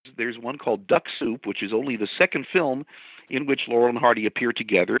There's one called Duck Soup, which is only the second film in which Laurel and Hardy appear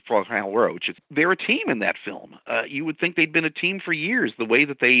together for Hal Roach. They're a team in that film. You would think they'd been a team for years. The way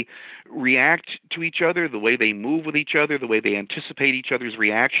that they react to each other, the way they move with each other, the way they anticipate each other's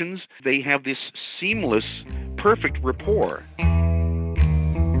reactions, they have this seamless, perfect rapport.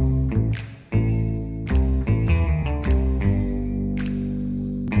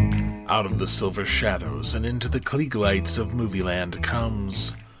 Out of the silver shadows and into the Klieg lights of Movieland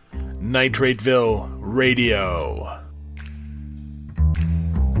comes Nitrateville Radio.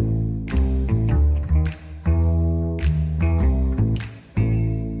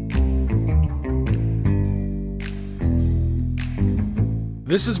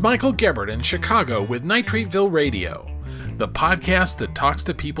 This is Michael Gebert in Chicago with Nitrateville Radio, the podcast that talks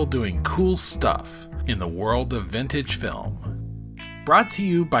to people doing cool stuff in the world of vintage film. Brought to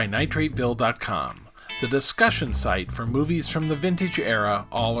you by Nitrateville.com, the discussion site for movies from the vintage era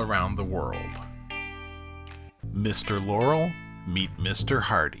all around the world. Mr. Laurel, meet Mr.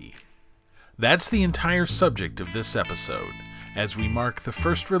 Hardy. That's the entire subject of this episode, as we mark the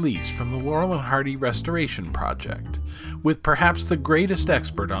first release from the Laurel and Hardy Restoration Project, with perhaps the greatest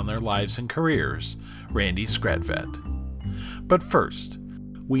expert on their lives and careers, Randy Skretvedt. But first,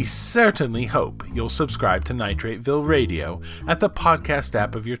 we certainly hope you'll subscribe to Nitrateville Radio at the podcast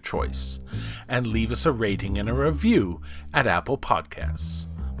app of your choice, and leave us a rating and a review at Apple Podcasts.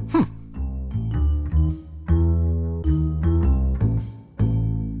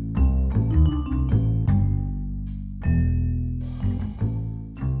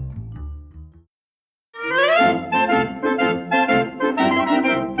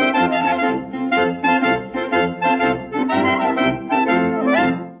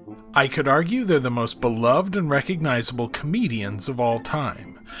 I could argue they're the most beloved and recognizable comedians of all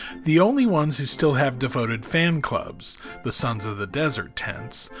time, the only ones who still have devoted fan clubs, the Sons of the Desert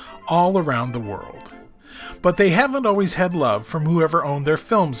tents, all around the world. But they haven't always had love from whoever owned their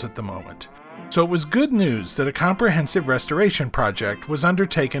films at the moment, so it was good news that a comprehensive restoration project was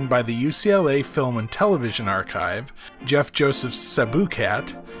undertaken by the UCLA Film and Television Archive, Jeff Joseph's Sabu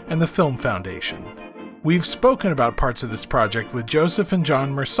Cat, and the Film Foundation. We've spoken about parts of this project with Joseph and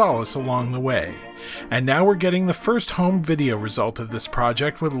John Marsalis along the way, and now we're getting the first home video result of this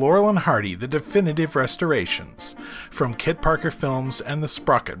project with Laurel and Hardy, the definitive restorations, from Kit Parker Films and the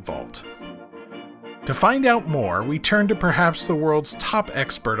Sprocket Vault. To find out more, we turn to perhaps the world's top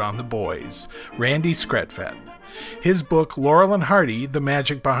expert on the boys, Randy Skretvedt. His book, Laurel and Hardy, The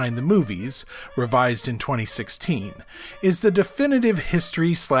Magic Behind the Movies, revised in 2016, is the definitive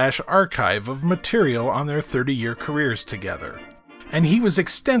history/archive of material on their 30-year careers together. And he was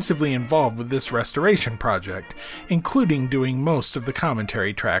extensively involved with this restoration project, including doing most of the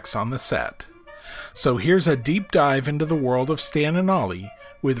commentary tracks on the set. So here's a deep dive into the world of Stan and Ollie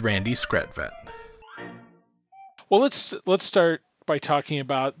with Randy Skretvedt. Well, let's start by talking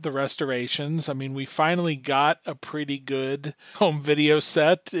about the restorations. I mean, we finally got a pretty good home video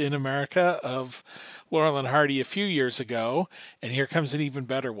set in America of Laurel and Hardy a few years ago, and here comes an even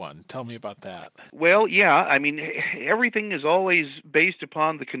better one. Tell me about that. Well, yeah, I mean, everything is always based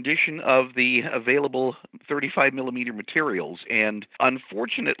upon the condition of the available 35 millimeter materials, and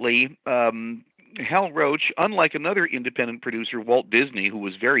unfortunately, Hal Roach, unlike another independent producer, Walt Disney, who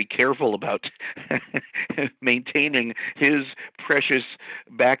was very careful about maintaining his precious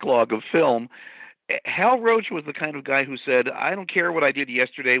backlog of film, Hal Roach was the kind of guy who said, I don't care what I did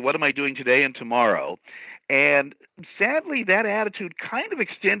yesterday, what am I doing today and tomorrow? And sadly, that attitude kind of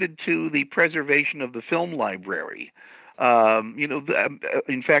extended to the preservation of the film library.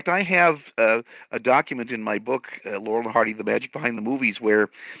 In fact, I have a document in my book, Laurel and Hardy, The Magic Behind the Movies, where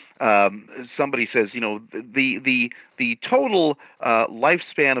somebody says, the total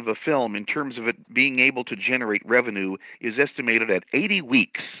lifespan of a film in terms of it being able to generate revenue is estimated at 80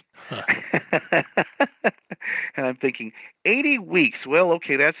 weeks. Huh. And I'm thinking, 80 weeks? Well,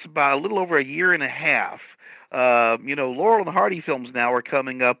 okay, that's about a little over a year and a half. Laurel and Hardy films now are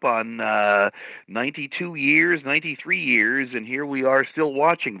coming up on 92 years, 93 years, and here we are still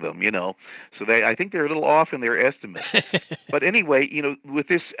watching them, So I think they're a little off in their estimate. But anyway, with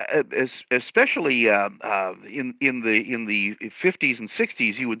this, especially in the 50s and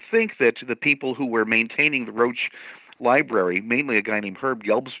 60s, you would think that the people who were maintaining the Roach library, mainly a guy named Herb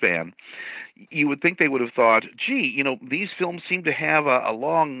Gelbspan, you would think they would have thought, gee, these films seem to have a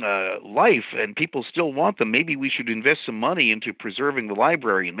long life and people still want them. Maybe we should invest some money into preserving the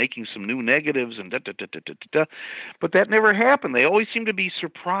library and making some new negatives and da-da-da-da-da-da. But that never happened. They always seemed to be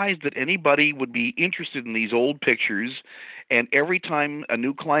surprised that anybody would be interested in these old pictures. And every time a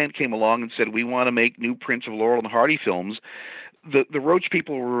new client came along and said, we want to make new prints of Laurel and Hardy films, the Roach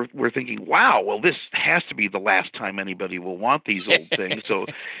people were thinking, wow, well, this has to be the last time anybody will want these old things. So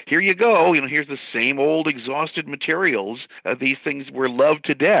here you go. Here's the same old exhausted materials. These things were loved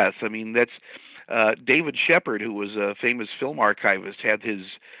to death. I mean, that's David Shepard, who was a famous film archivist, had his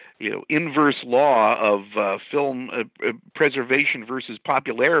inverse law of film preservation versus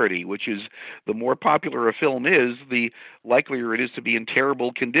popularity, which is the more popular a film is, the likelier it is to be in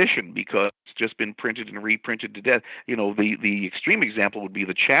terrible condition because it's just been printed and reprinted to death. The extreme example would be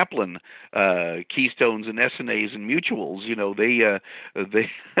the Chaplin Keystones and SNAs and Mutuals. They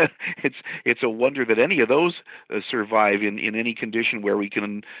it's a wonder that any of those survive in any condition where we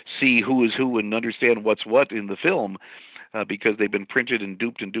can see who is who and understand what's what in the film. Because they've been printed and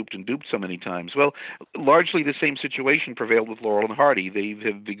duped so many times. Well, largely the same situation prevailed with Laurel and Hardy. They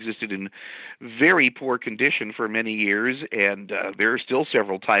have existed in very poor condition for many years, and there are still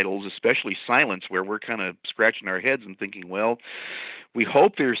several titles, especially Silence, where we're kind of scratching our heads and thinking, well, we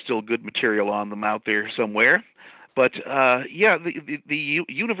hope there's still good material on them out there somewhere. But the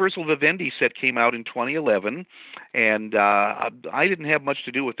Universal Vivendi set came out in 2011, and I didn't have much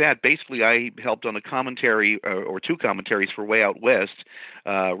to do with that. Basically, I helped on a commentary or two commentaries for Way Out West.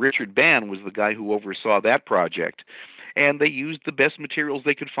 Richard Bann was the guy who oversaw that project, and they used the best materials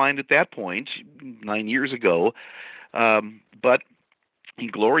they could find at that point 9 years ago. But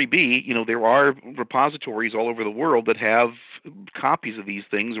glory be, there are repositories all over the world that have copies of these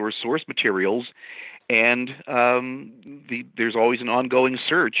things or source materials. And there's always an ongoing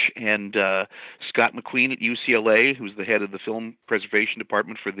search. And Scott McQueen at UCLA, who's the head of the Film Preservation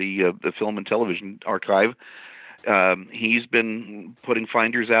Department for the Film and Television Archive, he's been putting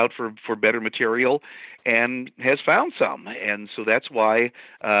finders out for better material and has found some. And so that's why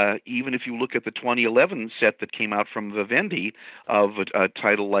even if you look at the 2011 set that came out from Vivendi of a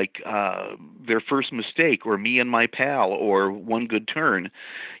title like Their First Mistake or Me and My Pal or One Good Turn,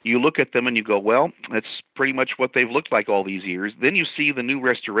 you look at them and you go, well, that's pretty much what they've looked like all these years. Then you see the new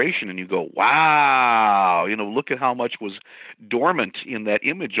restoration and you go, wow, look at how much was dormant in that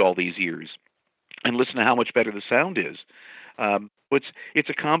image all these years. And listen to how much better the sound is. It's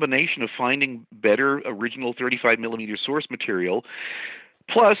a combination of finding better original 35 millimeter source material,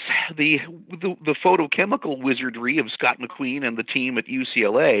 plus the photochemical wizardry of Scott McQueen and the team at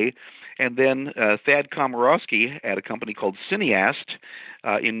UCLA, and then Thad Komorowski at a company called Cineast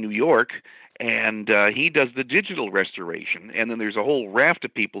in New York. And he does the digital restoration. And then there's a whole raft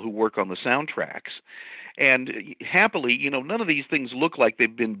of people who work on the soundtracks. And happily, none of these things look like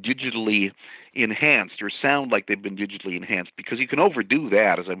they've been digitally enhanced or sound like they've been digitally enhanced, because you can overdo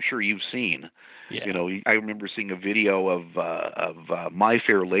that, as I'm sure you've seen. Yeah. I remember seeing a video of My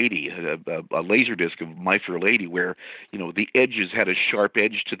Fair Lady, a laser disc of My Fair Lady, where the edges had a sharp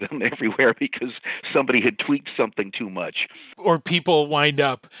edge to them everywhere because somebody had tweaked something too much. Or people wind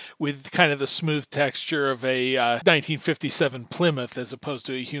up with kind of the smooth texture of a 1957 Plymouth as opposed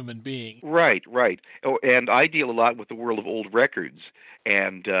to a human being. Right. Oh, and I deal a lot with the world of old records.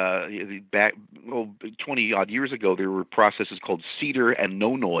 And back 20 odd years ago, there were processes called cedar and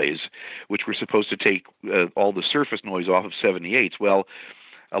no noise, which were supposed to take all the surface noise off of 78s. Well,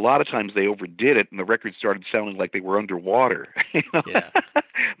 a lot of times they overdid it, and the records started sounding like they were underwater. Yeah.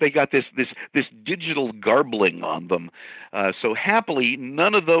 They got this digital garbling on them. So happily,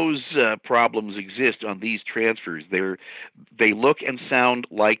 none of those problems exist on these transfers. They look and sound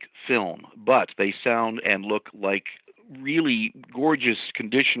like film, but they sound and look like really gorgeous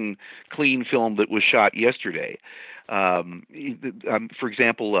condition, clean film that was shot yesterday. For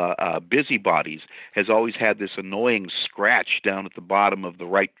example, Busybodies has always had this annoying scratch down at the bottom of the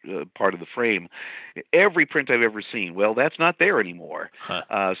right part of the frame. Every print I've ever seen, well, that's not there anymore.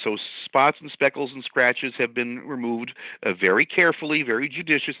 Huh. So spots and speckles and scratches have been removed very carefully, very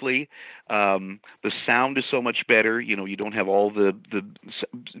judiciously. The sound is so much better. You don't have all the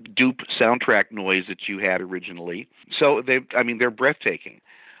dupe soundtrack noise that you had originally. So they're breathtaking.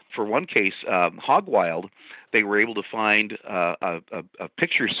 For one case, Hog Wild, they were able to find a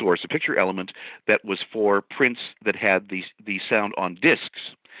picture source, a picture element that was for prints that had the sound on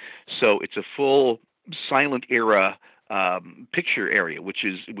discs. So it's a full silent era picture area, which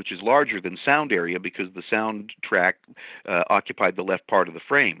is larger than sound area because the soundtrack occupied the left part of the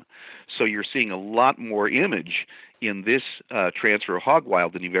frame. So you're seeing a lot more image in this transfer of Hog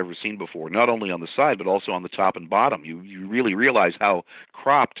Wild than you've ever seen before, not only on the side, but also on the top and bottom. You really realize how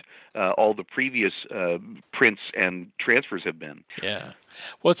cropped all the previous prints and transfers have been. Yeah.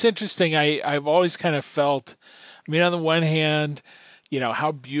 Well, it's interesting. I've always kind of felt, on the one hand,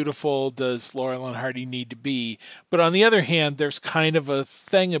 how beautiful does Laurel and Hardy need to be? But on the other hand, there's kind of a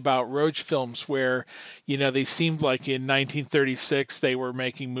thing about Roach films where, they seemed like in 1936 they were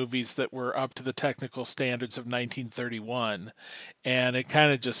making movies that were up to the technical standards of 1931. And it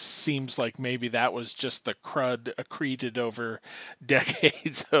kind of just seems like maybe that was just the crud accreted over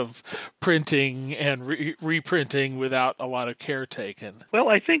decades of printing and reprinting without a lot of care taken. Well,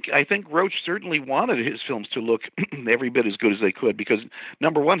 I think Roach certainly wanted his films to look every bit as good as they could because,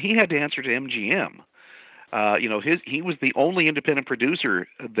 number one, he had to answer to MGM. He was the only independent producer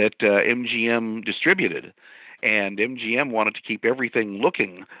that MGM distributed, and MGM wanted to keep everything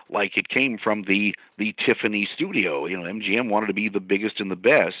looking like it came from the Tiffany studio. MGM wanted to be the biggest and the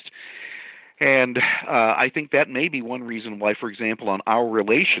best. And I think that may be one reason why, for example, on Our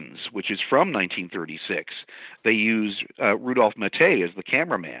Relations, which is from 1936, they used Rudolph Maté as the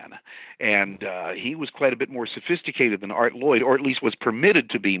cameraman. And he was quite a bit more sophisticated than Art Lloyd, or at least was permitted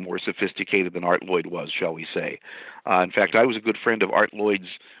to be more sophisticated than Art Lloyd was, shall we say. In fact, I was a good friend of Art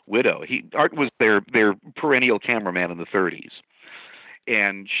Lloyd's widow. Art was their perennial cameraman in the 30s.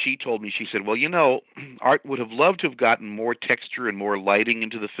 And she told me, she said, well, Art would have loved to have gotten more texture and more lighting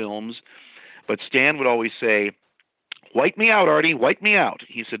into the films, but Stan would always say, "White me out, Artie, white me out."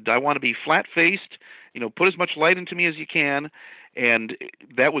 He said, "I want to be flat-faced, put as much light into me as you can." And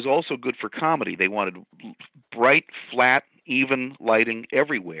that was also good for comedy. They wanted bright, flat, even lighting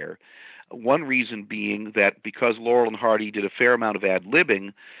everywhere. One reason being that because Laurel and Hardy did a fair amount of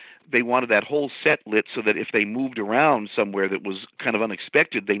ad-libbing, they wanted that whole set lit so that if they moved around somewhere that was kind of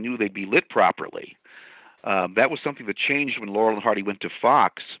unexpected, they knew they'd be lit properly. That was something that changed when Laurel and Hardy went to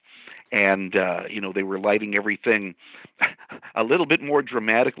Fox. And, they were lighting everything a little bit more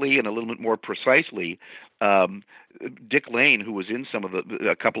dramatically and a little bit more precisely. Dick Lane, who was in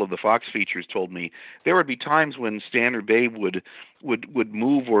a couple of the Fox features, told me there would be times when Stan or Babe would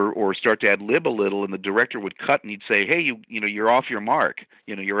move or start to ad lib a little, and the director would cut and he'd say, "Hey, you're off your mark.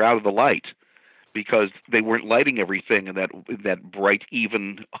 You're out of the light." Because they weren't lighting everything in that bright,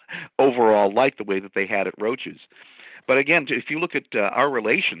 even overall light the way that they had at Roach's. But again, if you look at Our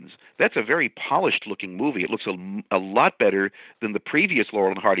Relations, that's a very polished-looking movie. It looks a lot better than the previous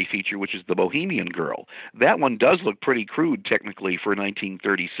Laurel and Hardy feature, which is The Bohemian Girl. That one does look pretty crude, technically, for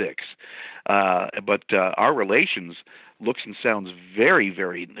 1936. But Our Relations looks and sounds very,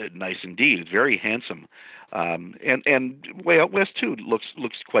 very nice indeed. It's very handsome. And Way Out West too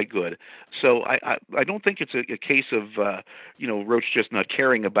looks quite good. So I don't think it's a case of Roach just not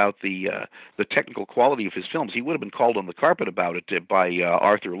caring about the technical quality of his films. He would have been called on the carpet about it by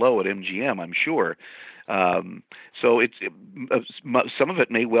Arthur Lowe at MGM, I'm sure. So some of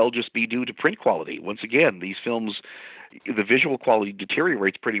it may well just be due to print quality. Once again, these films, the visual quality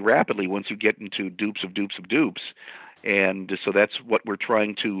deteriorates pretty rapidly once you get into dupes of dupes of dupes. And so that's what we're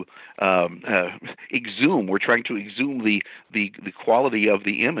trying to exhume. We're trying to exhume the quality of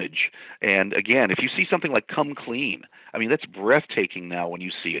the image. And again, if you see something like Come Clean, I mean, that's breathtaking now when you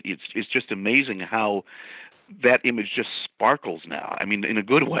see it. It's just amazing how that image just sparkles now. I mean, in a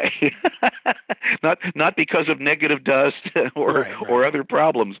good way, not because of negative dust or other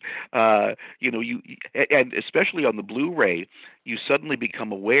problems. And especially on the Blu-ray, you suddenly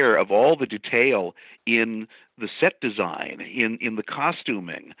become aware of all the detail in the set design, in the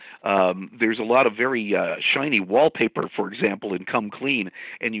costuming. There's a lot of very shiny wallpaper, for example, in Come Clean,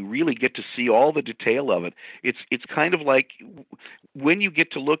 and you really get to see all the detail of it. It's kind of like when you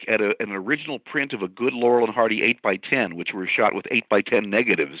get to look at an original print of a good Laurel and Hardy 8x10, which were shot with 8x10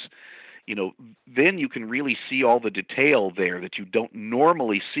 negatives, then you can really see all the detail there that you don't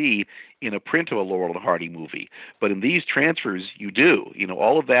normally see in a print of a Laurel and Hardy movie. But in these transfers, you do.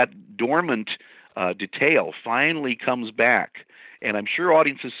 All of that dormant detail finally comes back. And I'm sure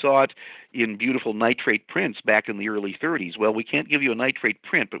audiences saw it in beautiful nitrate prints back in the early 30s. Well, we can't give you a nitrate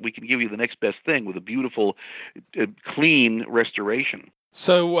print, but we can give you the next best thing with a beautiful, clean restoration.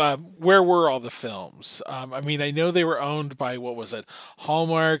 So where were all the films? I mean, I know they were owned by, what was it,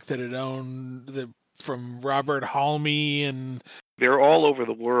 Hallmark, that had owned from Robert Halmy, and they're all over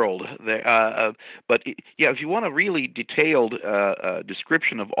the world. But if you want a really detailed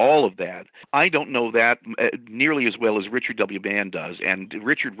description of all of that, I don't know that nearly as well as Richard W. Band does. And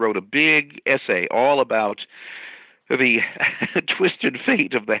Richard wrote a big essay all about the twisted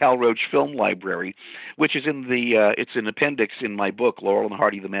fate of the Hal Roach Film Library, which is it's an appendix in my book, Laurel and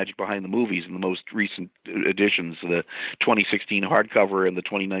Hardy, The Magic Behind the Movies, in the most recent editions, the 2016 hardcover and the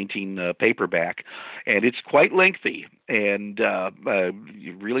 2019 paperback. And it's quite lengthy. And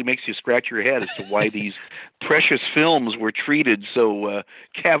it really makes you scratch your head as to why these precious films were treated so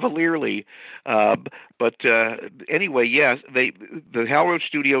cavalierly. But anyway, yes, the Hal Roach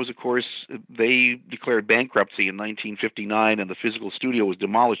Studios, of course, they declared bankruptcy in 1959, and the physical studio was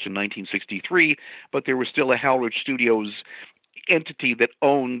demolished in 1963. But there was still a Hal Roach Studios entity that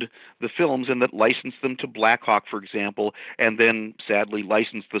owned the films and that licensed them to Blackhawk, for example, and then sadly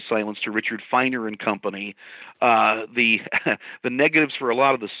licensed the silence to Richard Feiner and Company. The the negatives for a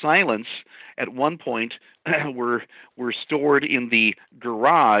lot of the silence at one point were stored in the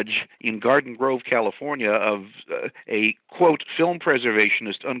garage in Garden Grove, California, of a quote film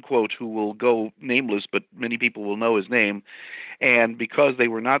preservationist unquote who will go nameless, but many people will know his name. And because they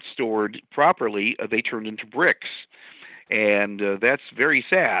were not stored properly, they turned into bricks. And that's very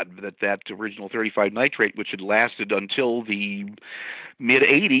sad that original 35 nitrate, which had lasted until the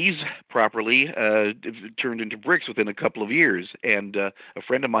mid-'80s properly, turned into bricks within a couple of years. And a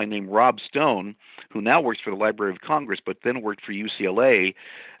friend of mine named Rob Stone, who now works for the Library of Congress but then worked for UCLA,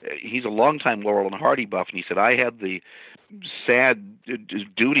 he's a longtime Laurel and Hardy buff, and he said, I had the sad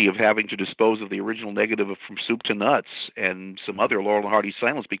duty of having to dispose of the original negative of From Soup to Nuts and some other Laurel and Hardy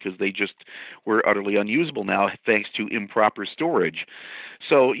silence because they just were utterly unusable now thanks to improper storage.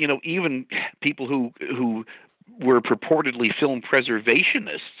 So, even people who were purportedly film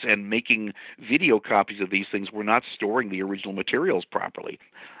preservationists and making video copies of these things were not storing the original materials properly.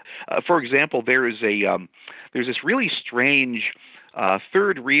 For example, there's this really strange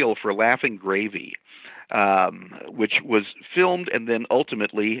third reel for Laughing Gravy, which was filmed and then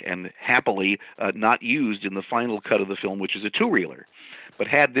ultimately and happily not used in the final cut of the film, which is a two-reeler. But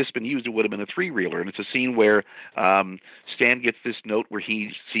had this been used, it would have been a three-reeler. And it's a scene where Stan gets this note where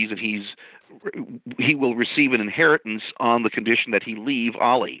he sees that he will receive an inheritance on the condition that he leave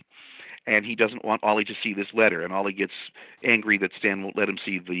Ollie. And he doesn't want Ollie to see this letter. And Ollie gets angry that Stan won't let him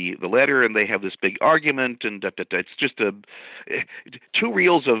see the letter, and they have this big argument, and it's just two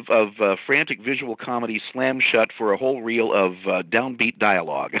reels of frantic visual comedy slammed shut for a whole reel of downbeat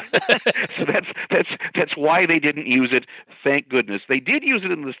dialogue. So that's why they didn't use it, thank goodness. They did use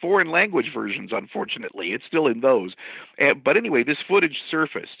it in the foreign language versions, unfortunately. It's still in those. But anyway, this footage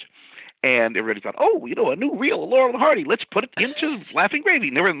surfaced. And everybody thought, a new reel of Laurel and Hardy. Let's put it into Laughing Gravy.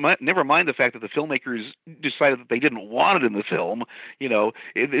 Never mind the fact that the filmmakers decided that they didn't want it in the film.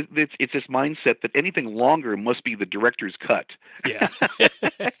 It's this mindset that anything longer must be the director's cut. Yeah.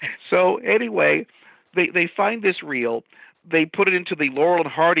 So anyway, they find this reel. They put it into the Laurel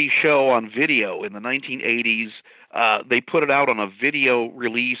and Hardy show on video in the 1980s. They put it out on a video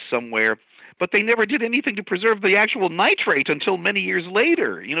release somewhere. But they never did anything to preserve the actual nitrate until many years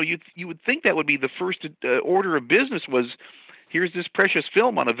later. You would think that would be the first order of business was, here's this precious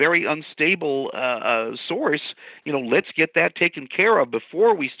film on a very unstable source. Let's get that taken care of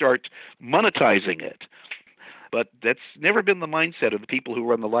before we start monetizing it. But that's never been the mindset of the people who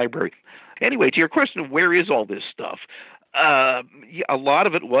run the library. Anyway, to your question of where is all this stuff, a lot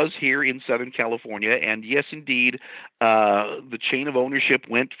of it was here in Southern California, and yes, indeed, the chain of ownership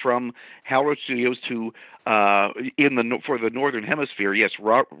went from Hal Roach Studios to for the Northern Hemisphere. Yes,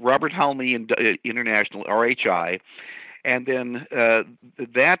 Robert Halmy International (RHI), and then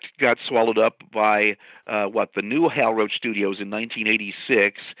that got swallowed up by the new Hal Roach Studios in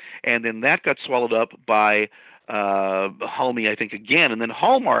 1986, and then that got swallowed up by Halmy, I think, again, and then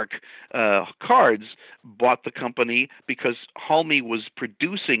Hallmark Cards bought the company because Halmy was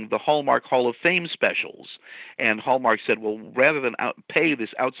producing the Hallmark Hall of Fame specials, and Hallmark said, well, rather than pay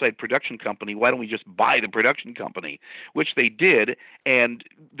this outside production company, why don't we just buy the production company, which they did, and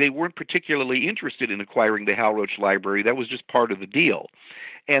they weren't particularly interested in acquiring the Hal Roach Library. That was just part of the deal.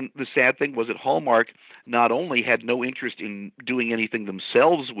 And the sad thing was that Hallmark not only had no interest in doing anything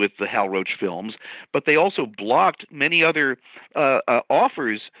themselves with the Hal Roach films, but they also blocked many other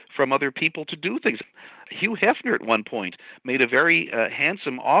offers from other people to do things. Hugh Hefner at one point made a very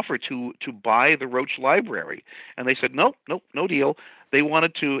handsome offer to buy the Roach Library, and they said, no deal. They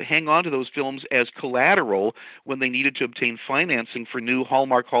wanted to hang on to those films as collateral when they needed to obtain financing for new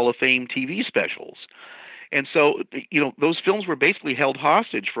Hallmark Hall of Fame TV specials. And so, those films were basically held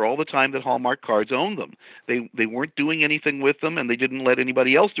hostage for all the time that Hallmark Cards owned them. They weren't doing anything with them, and they didn't let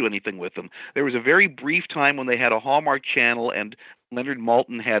anybody else do anything with them. There was a very brief time when they had a Hallmark channel, and Leonard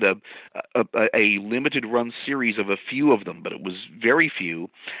Maltin had a limited-run series of a few of them, but it was very few.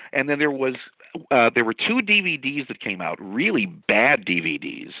 And then there were two DVDs that came out, really bad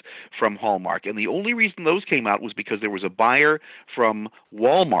DVDs from Hallmark. And the only reason those came out was because there was a buyer from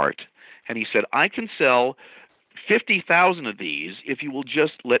Walmart, and he said, I can sell 50,000 of these if you will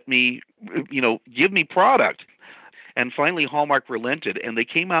just let me, give me product. And finally, Hallmark relented, and they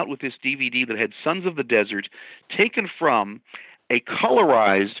came out with this DVD that had Sons of the Desert taken from a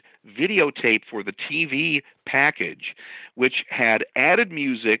colorized videotape for the TV package, which had added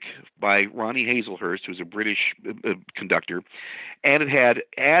music by Ronnie Hazelhurst, who's a British conductor, and it had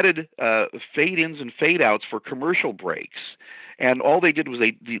added fade-ins and fade-outs for commercial breaks. And all they did was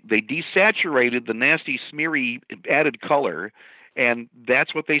they desaturated the nasty, smeary added color, and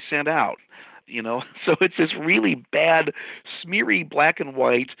that's what they sent out. So it's this really bad, smeary black and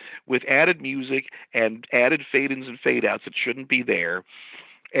white with added music and added fade-ins and fade-outs that shouldn't be there.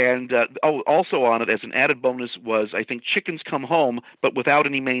 And also on it as an added bonus was, I think, Chickens Come Home, but without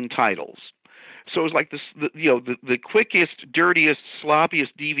any main titles. So it was like the quickest, dirtiest, sloppiest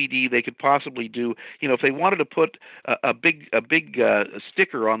DVD they could possibly do. If they wanted to put a big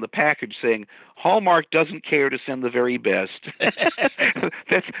sticker on the package saying Hallmark doesn't care to send the very best,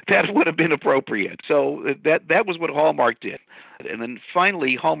 that would have been appropriate. So that was what Hallmark did. And then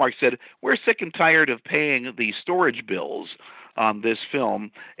finally, Hallmark said, "We're sick and tired of paying the storage bills on this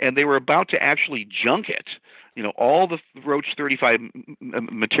film," and they were about to actually junk it. All the Roach 35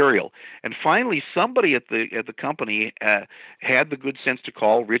 material. And finally, somebody at the company had the good sense to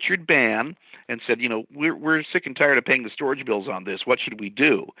call Richard Bann and said, we're sick and tired of paying the storage bills on this. What should we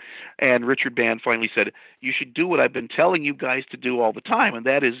do? And Richard Bann finally said, you should do what I've been telling you guys to do all the time, and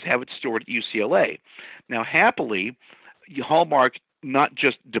that is have it stored at UCLA. Now, happily, Hallmark not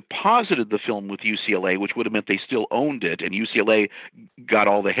just deposited the film with UCLA, which would have meant they still owned it, and UCLA got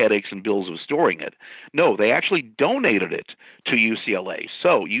all the headaches and bills of storing it. No, they actually donated it to UCLA.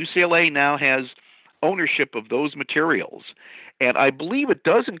 So UCLA now has ownership of those materials. And I believe it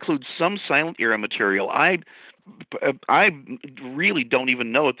does include some silent era material. I really don't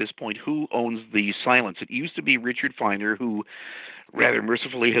even know at this point who owns the silence. It used to be Richard Feiner, who rather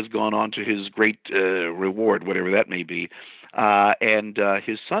mercifully has gone on to his great reward, whatever that may be. And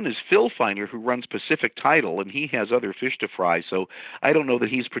his son is Phil Feiner, who runs Pacific Title, and he has other fish to fry. So I don't know that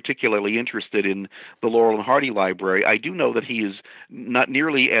he's particularly interested in the Laurel and Hardy library. I do know that he is not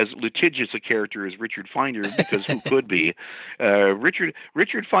nearly as litigious a character as Richard Feiner, because who could be?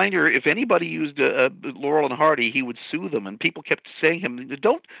 Richard Feiner, if anybody used Laurel and Hardy, he would sue them, and people kept saying to him,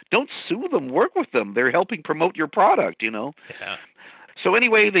 "Don't sue them. Work with them. They're helping promote your product." Yeah. So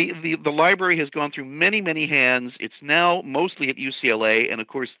anyway, the library has gone through many, many hands. It's now mostly at UCLA, and of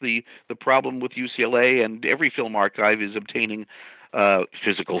course the problem with UCLA and every film archive is obtaining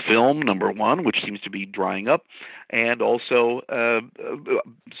physical film, number one, which seems to be drying up, and also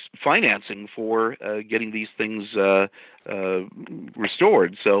financing for getting these things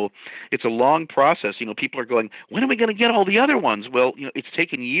restored. So it's a long process. People are going, when are we going to get all the other ones? Well, it's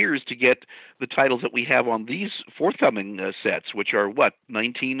taken years to get the titles that we have on these forthcoming sets, which are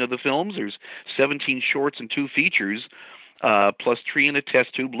 19 of the films. There's 17 shorts and 2 features, plus Tree in a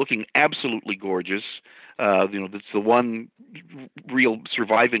Test Tube, looking absolutely gorgeous. That's the one real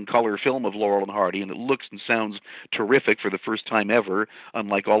surviving color film of Laurel and Hardy, and it looks and sounds terrific for the first time ever,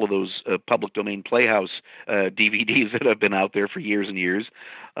 unlike all of those public domain Playhouse DVDs that have been out there for years and years.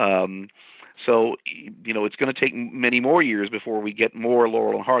 So it's going to take many more years before we get more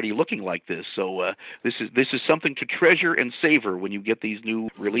Laurel and Hardy looking like this. So this is something to treasure and savor when you get these new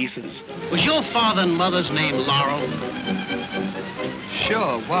releases. Was your father and mother's name Laurel?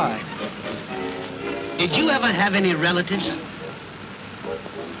 Sure, why? Did you ever have any relatives?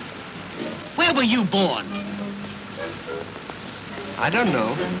 Where were you born? I don't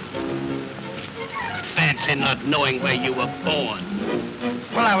know. Fancy not knowing where you were born.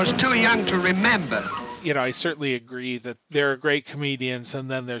 Well, I was too young to remember. I certainly agree that there are great comedians, and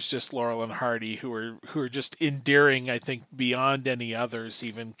then there's just Laurel and Hardy, who are just endearing, I think, beyond any others,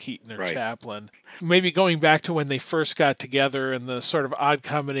 even Keaton or Right. Chaplin. Maybe going back to when they first got together and the sort of odd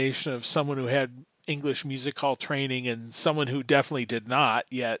combination of someone who had English music hall training and someone who definitely did not,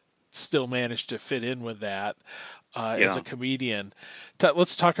 yet still managed to fit in with that as a comedian.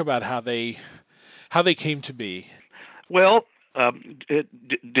 Let's talk about how they came to be. Well,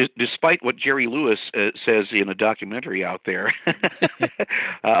 despite what Jerry Lewis says in a documentary out there,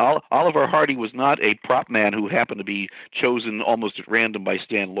 Oliver Hardy was not a prop man who happened to be chosen almost at random by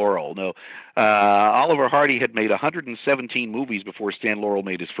Stan Laurel. No, Oliver Hardy had made 117 movies before Stan Laurel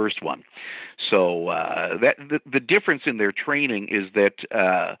made his first one. So the difference in their training is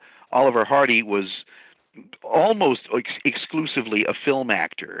that Oliver Hardy was almost exclusively a film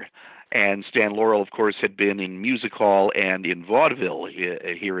actor. And Stan Laurel, of course, had been in music hall and in vaudeville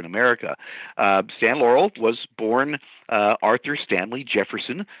here in America. Stan Laurel was born Arthur Stanley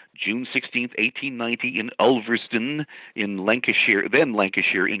Jefferson, June 16th, 1890, in Ulverston in Lancashire, then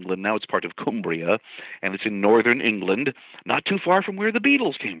Lancashire, England. Now it's part of Cumbria, and it's in northern England, not too far from where the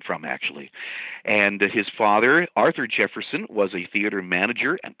Beatles came from, actually. And his father, Arthur Jefferson, was a theater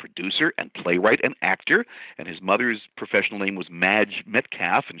manager and producer and playwright and actor, and his mother's professional name was Madge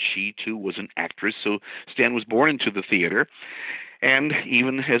Metcalf, and she, too, was an actress. So Stan was born into the theater. And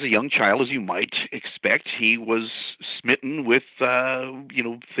even as a young child, as you might expect, he was smitten with,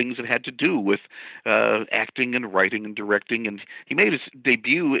 things that had to do with acting and writing and directing. And he made his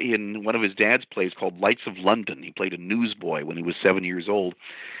debut in one of his dad's plays called Lights of London. He played a newsboy when he was 7 years old.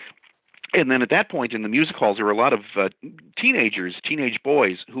 And then at that point in the music halls, there were a lot of teenage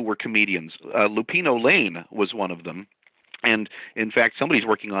boys who were comedians. Lupino Lane was one of them. And, in fact, somebody's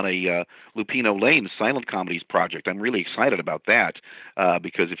working on a Lupino Lane silent comedies project. I'm really excited about that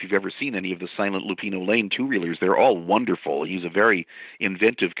because if you've ever seen any of the silent Lupino Lane two-reelers, they're all wonderful. He's a very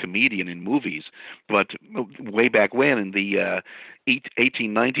inventive comedian in movies. But way back when, in the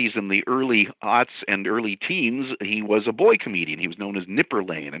 1890s and the early aughts and early teens, he was a boy comedian. He was known as Nipper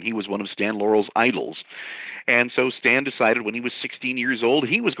Lane, and he was one of Stan Laurel's idols. And so Stan decided when he was 16 years old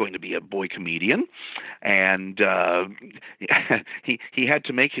he was going to be a boy comedian, and he had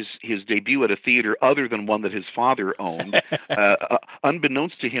to make his debut at a theater other than one that his father owned.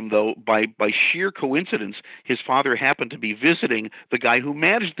 Unbeknownst to him, though, by sheer coincidence, his father happened to be visiting the guy who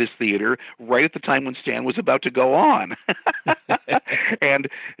managed this theater right at the time when Stan was about to go on. And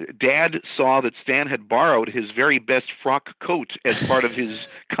Dad saw that Stan had borrowed his very best frock coat as part of his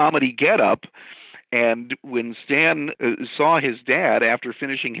comedy getup. And when Stan saw his dad after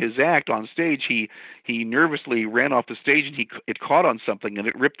finishing his act on stage, he nervously ran off the stage, and it caught on something, and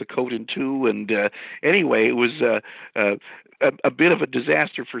it ripped the coat in two. And anyway, it was a bit of a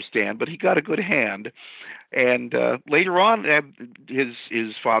disaster for Stan, but he got a good hand. And later on,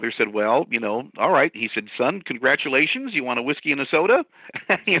 his father said, well, all right. He said, son, congratulations. You want a whiskey and a soda?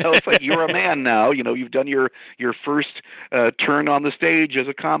 It's like, you're a man now. You've done your first turn on the stage as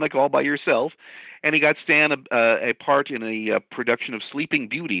a comic all by yourself. And he got Stan a part in a production of Sleeping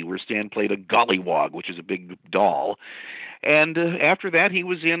Beauty, where Stan played a gollywog, which is a big doll. And after that, he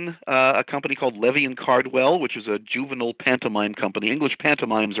was in a company called Levy and Cardwell, which is a juvenile pantomime company. English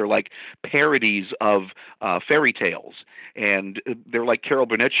pantomimes are like parodies of fairy tales, and they're like Carol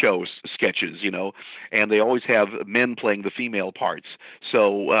Burnett show sketches, and they always have men playing the female parts.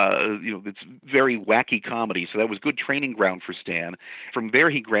 So, it's very wacky comedy. So that was good training ground for Stan. From there,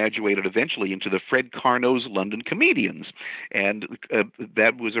 he graduated eventually into the Fred Karno's London Comedians, and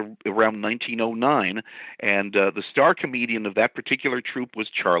that was around 1909. And the star comedian of that particular troupe was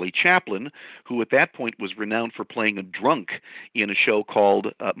Charlie Chaplin, who at that point was renowned for playing a drunk in a show called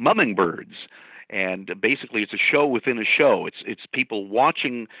Mumming Birds. And basically, it's a show within a show. It's people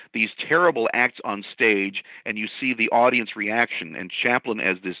watching these terrible acts on stage, and you see the audience reaction. And Chaplin,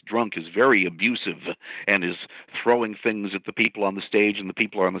 as this drunk, is very abusive and is throwing things at the people on the stage, and the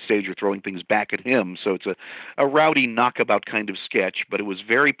people on the stage are throwing things back at him. So it's a rowdy knockabout kind of sketch, but it was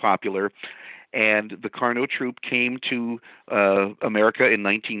very popular. And the Carnot troupe came to America in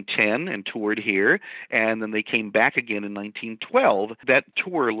 1910 and toured here, and then they came back again in 1912. That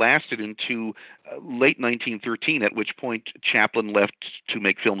tour lasted into late 1913, at which point Chaplin left to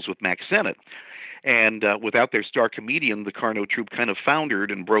make films with Mack Sennett. And without their star comedian, the Carnot troupe kind of foundered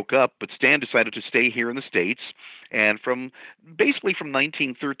and broke up, but Stan decided to stay here in the States. And basically from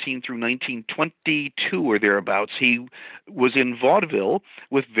 1913 through 1922 or thereabouts, he was in vaudeville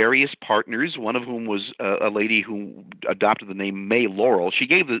with various partners, one of whom was a lady who adopted the name May Laurel. She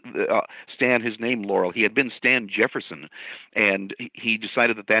gave Stan his name Laurel. He had been Stan Jefferson, and he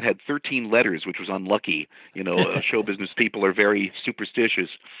decided that had 13 letters, which was unlucky. Show business people are very superstitious.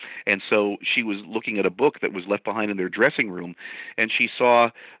 And so she was looking at a book that was left behind in their dressing room, and she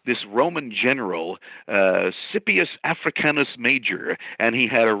saw this Roman general, Scipius Africanus Major, and he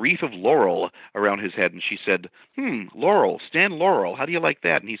had a wreath of laurel around his head, and she said, Laurel, Stan Laurel, how do you like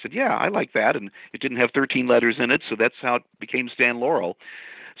that? And he said, yeah, I like that, and it didn't have 13 letters in it, so that's how it became Stan Laurel.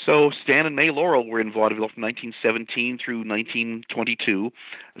 So Stan and May Laurel were in vaudeville from 1917 through 1922.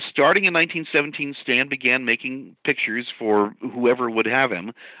 Starting in 1917, Stan began making pictures for whoever would have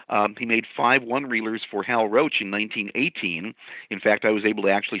him. He made 5 one-reelers for Hal Roach in 1918. In fact, I was able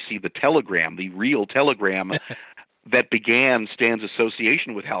to actually see the telegram, the real telegram, that began Stan's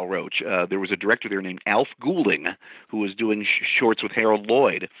association with Hal Roach. There was a director there named Alf Goulding who was doing shorts with Harold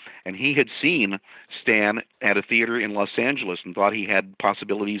Lloyd, and he had seen Stan at a theater in Los Angeles and thought he had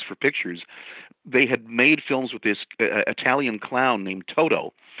possibilities for pictures. They had made films with this Italian clown named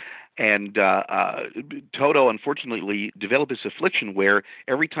Toto. And Toto, unfortunately, developed this affliction where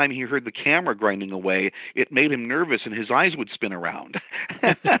every time he heard the camera grinding away, it made him nervous and his eyes would spin around.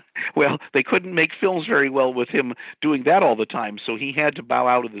 Well, they couldn't make films very well with him doing that all the time, so he had to bow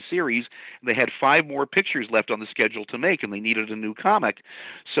out of the series. They had 5 more pictures left on the schedule to make, and they needed a new comic.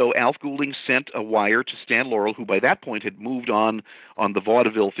 So Alf Goulding sent a wire to Stan Laurel, who by that point had moved on the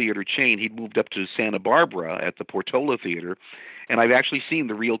vaudeville theater chain. He'd moved up to Santa Barbara at the Portola Theater. And I've actually seen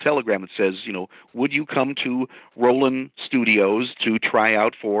the real telegram that says, would you come to Roland Studios to try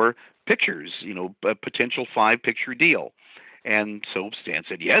out for pictures, a potential 5-picture deal? And so Stan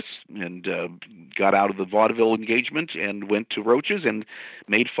said yes, and got out of the vaudeville engagement and went to Roach's and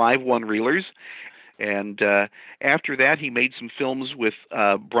made 5 one-reelers. And after that, he made some films with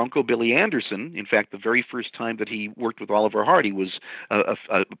Bronco Billy Anderson. In fact, the very first time that he worked with Oliver Hardy was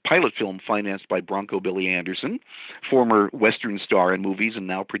a pilot film financed by Bronco Billy Anderson, former Western star in movies and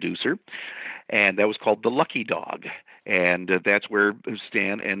now producer. And that was called The Lucky Dog. And that's where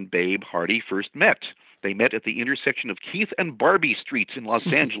Stan and Babe Hardy first met. They met at the intersection of Keith and Barbie Streets in Los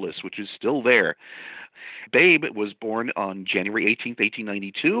Angeles, which is still there. Babe was born on January 18th,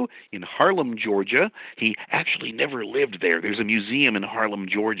 1892 in Harlem, Georgia. He actually never lived there. There's a museum in Harlem,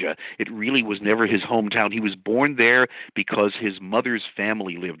 Georgia. It really was never his hometown. He was born there because his mother's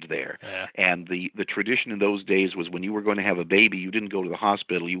family lived there. Yeah. And the tradition in those days was when you were going to have a baby, you didn't go to the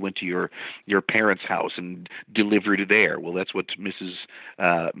hospital. You went to your parents' house and delivered there. Well, that's what Mrs.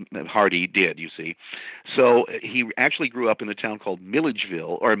 Hardy did, you see. So he actually grew up in a town called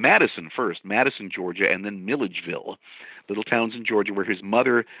Milledgeville, or Madison first, Madison, Georgia, and then Milledgeville, little towns in Georgia where his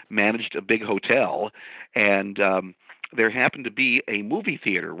mother managed a big hotel. And there happened to be a movie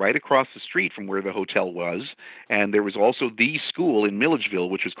theater right across the street from where the hotel was. And there was also the school in Milledgeville,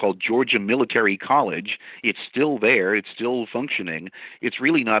 which was called Georgia Military College. It's still there. It's still functioning. It's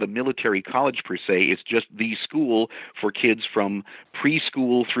really not a military college per se. It's just the school for kids from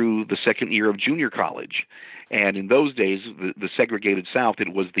preschool through the second year of junior college. And in those days, the segregated South,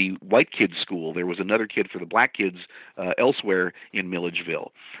 it was the white kids' school. There was another kid for the black kids elsewhere in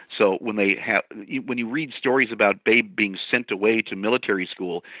Milledgeville. So when you read stories about Babe being sent away to military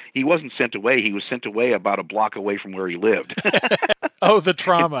school, he wasn't sent away. He was sent away about a block away from where he lived. Oh, the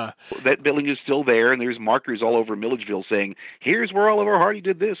trauma. That building is still there, and there's markers all over Milledgeville saying, here's where Oliver Hardy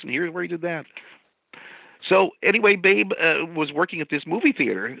did this, and here's where he did that. So anyway, Babe was working at this movie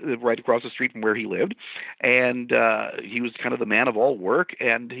theater right across the street from where he lived, and he was kind of the man of all work,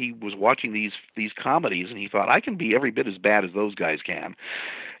 and he was watching these comedies, and he thought, I can be every bit as bad as those guys can.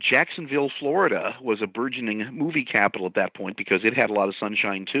 Jacksonville, Florida was a burgeoning movie capital at that point because it had a lot of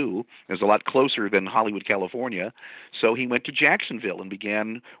sunshine too. It was a lot closer than Hollywood, California. So he went to Jacksonville and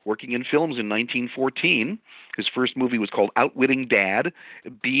began working in films in 1914. His first movie was called Outwitting Dad.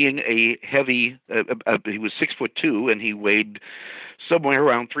 Being a heavy, he was 6'2", and he weighed somewhere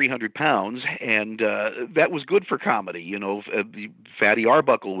around 300 pounds, and that was good for comedy. Fatty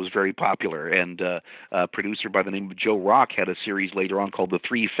Arbuckle was very popular, and a producer by the name of Joe Rock had a series later on called The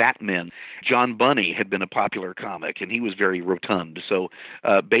Three Fat Men. John Bunny had been a popular comic, and he was very rotund. So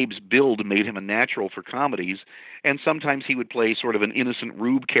Babe's build made him a natural for comedies, and sometimes he would play sort of an innocent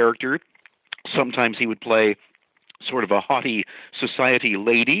rube character. Sometimes he would play sort of a haughty society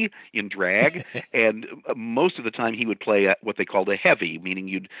lady in drag, and most of the time he would play what they called a heavy,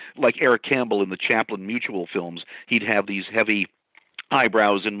 meaning like Eric Campbell in the Chaplin Mutual films, he'd have these heavy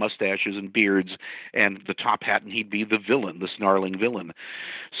eyebrows and mustaches and beards and the top hat, and he'd be the villain, the snarling villain.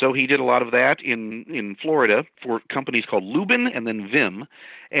 So he did a lot of that in Florida for companies called Lubin and then Vim.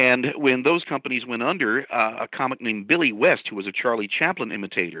 And when those companies went under, a comic named Billy West, who was a Charlie Chaplin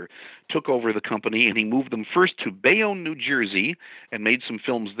imitator, took over the company, and he moved them first to Bayonne, New Jersey, and made some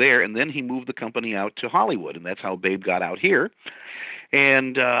films there, and then he moved the company out to Hollywood, and that's how Babe got out here.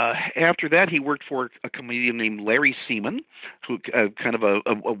 And after that, he worked for a comedian named Larry Seaman, who kind of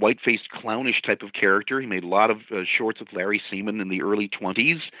a white-faced, clownish type of character. He made a lot of shorts with Larry Seaman in the early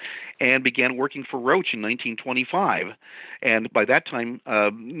 1920s and began working for Roach in 1925. And by that time,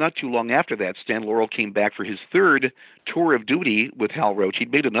 not too long after that, Stan Laurel came back for his third tour of duty with Hal Roach.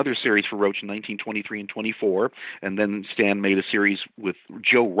 He'd made another series for Roach in 1923 and 24, and then Stan made a series with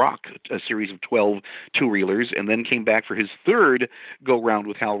Joe Rock, a series of 12 two-reelers, and then came back for his third go-round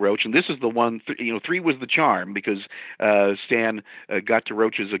with Hal Roach. And this is the one, 3 was the charm, because Stan got to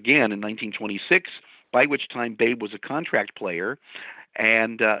Roach's again in 1926, by which time Babe was a contract player.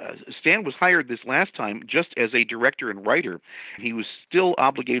 And Stan was hired this last time just as a director and writer. He was still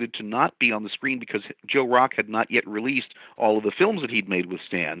obligated to not be on the screen because Joe Rock had not yet released all of the films that he'd made with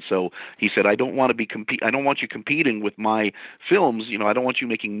Stan. So he said, "I don't want to be I don't want you competing with my films. I don't want you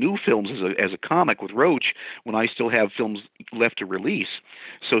making new films as a comic with Roach when I still have films left to release."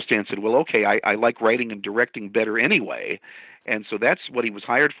 So Stan said, "Well, okay, I like writing and directing better anyway." And so that's what he was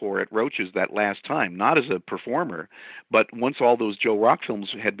hired for at Roach's that last time, not as a performer. But once all those Joe Rock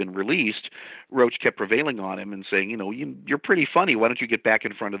films had been released, Roach kept prevailing on him and saying, you're pretty funny. Why don't you get back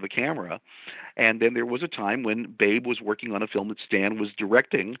in front of the camera? And then there was a time when Babe was working on a film that Stan was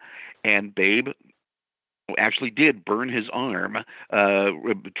directing, and Babe actually did burn his arm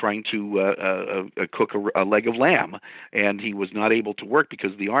trying to cook a leg of lamb, and he was not able to work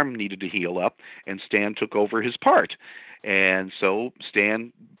because the arm needed to heal up, and Stan took over his part. And so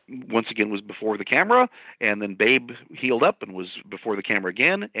Stan, once again, was before the camera, and then Babe healed up and was before the camera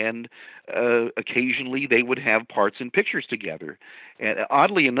again, and occasionally they would have parts in pictures together. And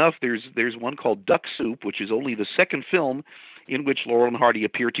oddly enough, there's one called Duck Soup, which is only the second film in which Laurel and Hardy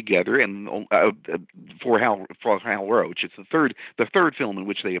appear together, and for Hal Roach, it's the third film in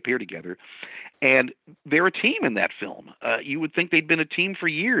which they appear together, and they're a team in that film. You would think they'd been a team for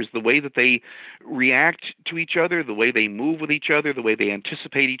years. The way that they react to each other, the way they move with each other, the way they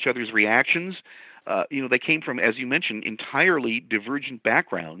anticipate each other's reactions. They came from, as you mentioned, entirely divergent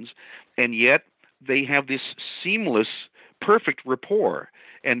backgrounds, and yet they have this seamless, perfect rapport.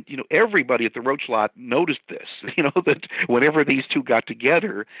 And, everybody at the Roach lot noticed this, that whenever these two got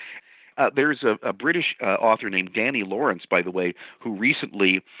together, there's a British author named Danny Lawrence, by the way, who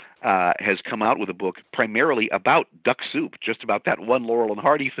recently has come out with a book primarily about Duck Soup, just about that one Laurel and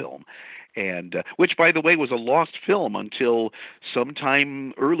Hardy film. And which, by the way, was a lost film until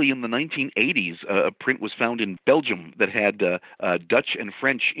sometime early in the 1980s. A print was found in Belgium that had Dutch and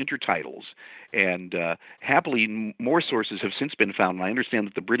French intertitles. And happily, more sources have since been found. And I understand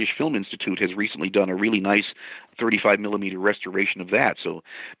that the British Film Institute has recently done a really nice 35 millimeter restoration of that. So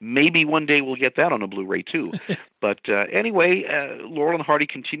maybe one day we'll get that on a Blu-ray too. But anyway, Laurel and Hardy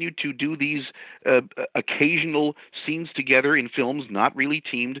continued to do these occasional scenes together in films, not really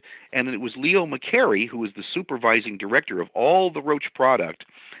teamed. And it was Leo McCarey, who was the supervising director of all the Roach product.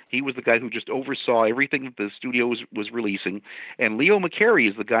 He was the guy who just oversaw everything that the studio was releasing. And Leo McCarey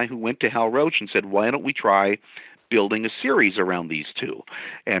is the guy who went to Hal Roach and said, "Why don't we try building a series around these two?"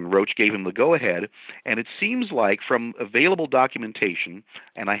 And Roach gave him the go-ahead. And it seems like from available documentation,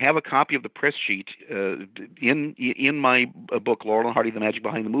 and I have a copy of the press sheet in my book, Laurel and Hardy, The Magic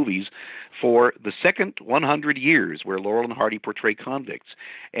Behind the Movies, for the second 100 years where Laurel and Hardy portray convicts.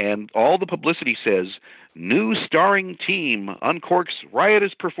 And all the publicity says, "New starring team uncorks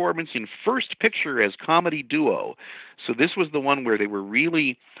riotous performance in first picture as comedy duo." So this was the one where they were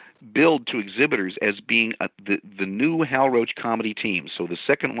really billed to exhibitors as being the new Hal Roach comedy team. So the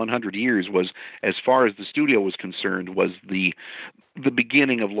second 100 years was, as far as the studio was concerned, was the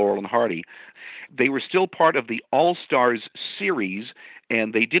beginning of Laurel and Hardy. They were still part of the All-Stars series,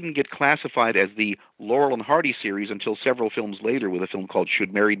 and they didn't get classified as the Laurel and Hardy series until several films later with a film called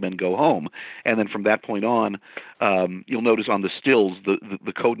Should Married Men Go Home. And then from that point on, you'll notice on the stills,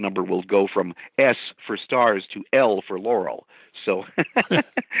 the code number will go from S for Stars to L for Laurel. So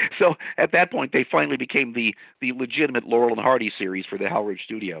so at that point, they finally became the legitimate Laurel and Hardy series for the Hal Roach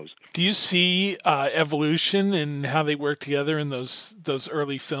Studios. Do you see evolution in how they work together in those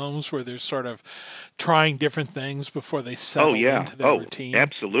early films where they're sort of trying different things before they settle into their routine?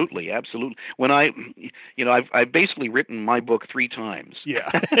 Absolutely. When I've basically written my book 3 times. Yeah.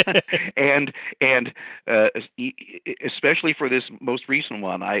 and especially for this most recent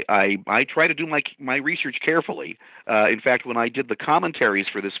one, I try to do my research carefully. In fact, when I did the commentaries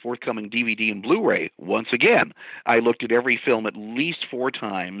for this forthcoming DVD and Blu-ray, once again, I looked at every film at least 4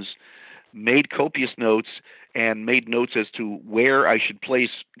 times, made copious notes, and made notes as to where I should place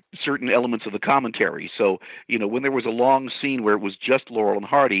certain elements of the commentary. So, when there was a long scene where it was just Laurel and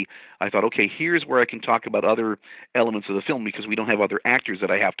Hardy, I thought, okay, here's where I can talk about other elements of the film because we don't have other actors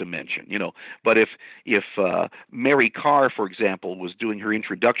that I have to mention, But if Mary Carr, for example, was doing her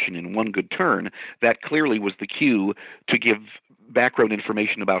introduction in One Good Turn, that clearly was the cue to give background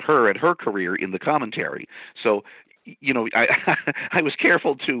information about her and her career in the commentary. So, I was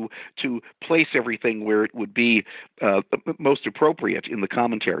careful to place everything where it would be most appropriate in the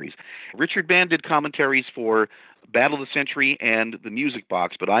commentaries. Richard Band did commentaries for Battle of the Century and The Music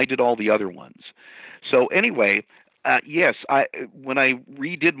Box, but I did all the other ones. So anyway, Yes, when I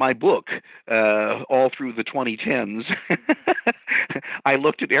redid my book all through the 2010s, I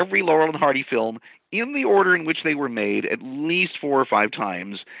looked at every Laurel and Hardy film in the order in which they were made at least 4 or 5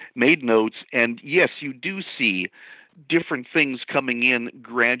 times, made notes, and yes, you do see different things coming in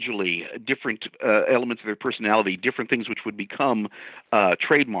gradually, different elements of their personality, different things which would become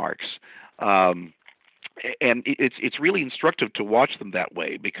trademarks. Um, and it's really instructive to watch them that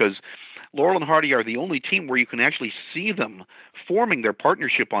way because Laurel and Hardy are the only team where you can actually see them forming their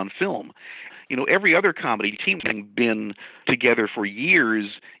partnership on film. You know, every other comedy team has been together for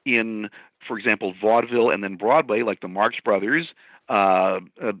years in, for example, vaudeville and then Broadway, like the Marx Brothers,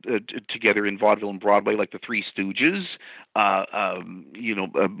 together in vaudeville and Broadway, like the Three Stooges.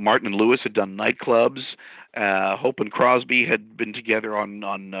 Martin and Lewis had done nightclubs. Hope and Crosby had been together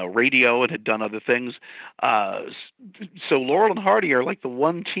on radio and had done other things. So Laurel and Hardy are like the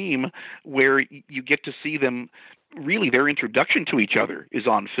one team where you get to see them. Really, their introduction to each other is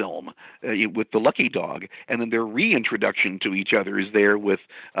on film with The Lucky Dog, and then their reintroduction to each other is there with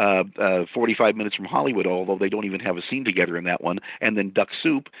 45 Minutes from Hollywood, although they don't even have a scene together in that one, and then Duck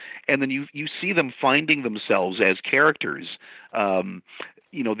Soup, and then you see them finding themselves as characters.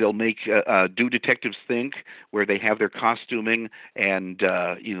 They'll make Do Detectives Think, where they have their costuming, and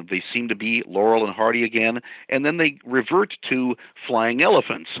they seem to be Laurel and Hardy again, and then they revert to Flying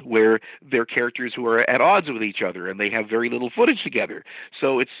Elephants, where they're characters who are at odds with each other, and they have very little footage together.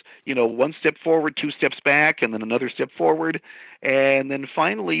 So it's one step forward, 2 steps back, and then another step forward, and then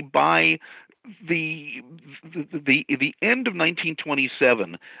finally by the end of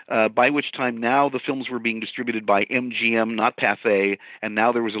 1927, by which time now the films were being distributed by MGM, not Pathé, and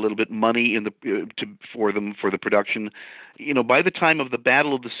now there was a little bit money in for the production. By the time of the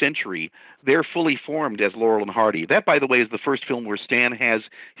Battle of the Century, they're fully formed as Laurel and Hardy. That, by the way, is the first film where Stan has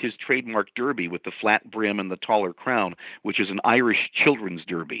his trademark derby with the flat brim and the taller crown, which is an Irish children's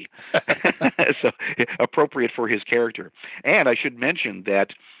derby, so appropriate for his character. And I should mention that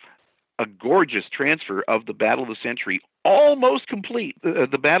a gorgeous transfer of the Battle of the Century, almost complete.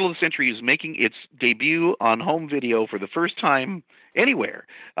 The Battle of the Century is making its debut on home video for the first time anywhere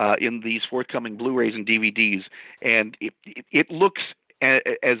in these forthcoming Blu-rays and DVDs, and it looks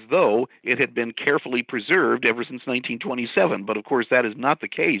as though it had been carefully preserved ever since 1927. But of course, that is not the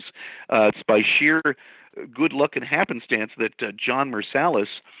case. It's by sheer good luck and happenstance that John Marsalis,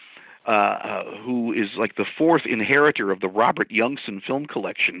 who is like the fourth inheritor of the Robert Youngson film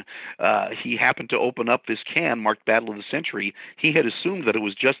collection, he happened to open up this can marked Battle of the Century. He had assumed that it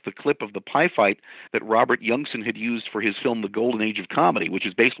was just the clip of the pie fight that Robert Youngson had used for his film The Golden Age of Comedy, which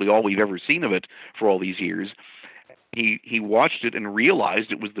is basically all we've ever seen of it for all these years. He watched it and realized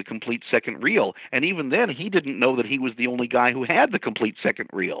it was the complete second reel, and even then he didn't know that he was the only guy who had the complete second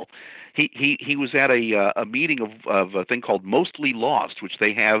reel. He was at a meeting of a thing called Mostly Lost, which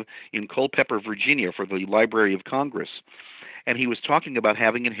they have in Culpeper, Virginia, for the Library of Congress, and he was talking about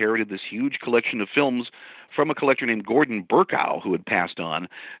having inherited this huge collection of films from a collector named Gordon Burkow, who had passed on.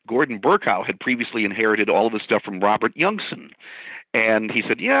 Gordon Burkow had previously inherited all of the stuff from Robert Youngson. And he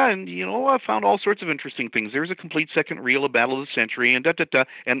said, yeah, and I found all sorts of interesting things. There's a complete second reel of Battle of the Century, and da-da-da.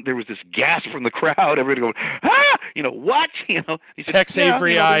 And there was this gasp from the crowd. Everybody going, ah! What? He said, Tex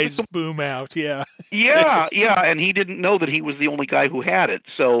Avery eyes boom out, yeah. yeah, and he didn't know that he was the only guy who had it.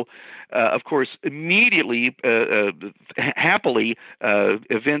 So, of course, immediately, happily,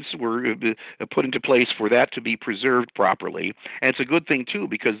 events were put into place for that to be preserved properly. And it's a good thing, too,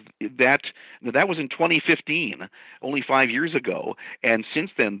 because that was in 2015, only 5 years ago. And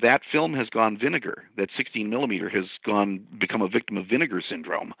since then, that film has gone vinegar. That 16 millimeter has become a victim of vinegar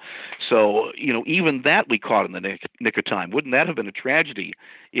syndrome. So, even that we caught in the nick of time. Wouldn't that have been a tragedy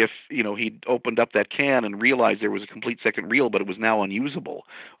if, he'd opened up that can and realized there was a complete second reel, but it was now unusable?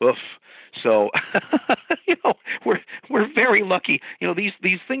 Oof. So, we're very lucky.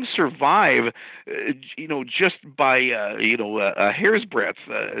 These things survive, just by, a hair's breadth.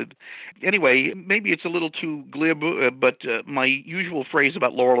 Anyway, maybe it's a little too glib, but my usual phrase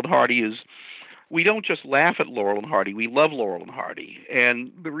about Laurel and Hardy is, we don't just laugh at Laurel and Hardy, we love Laurel and Hardy.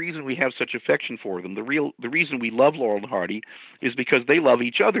 And the reason we have such affection for them, the reason we love Laurel and Hardy is because they love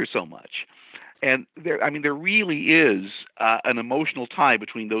each other so much. And there really is an emotional tie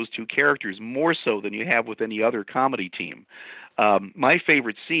between those two characters, more so than you have with any other comedy team. My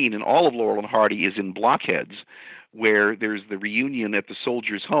favorite scene in all of Laurel and Hardy is in Blockheads, where there's the reunion at the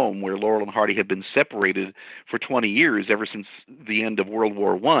soldiers' home, where Laurel and Hardy had been separated for 20 years, ever since the end of World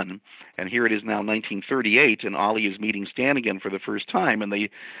War I. And here it is now 1938, and Ollie is meeting Stan again for the first time, and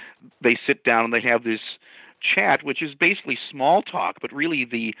they sit down and they have this chat, which is basically small talk, but really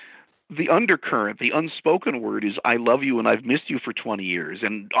the the undercurrent, the unspoken word is "I love you" and "I've missed you for 20 years."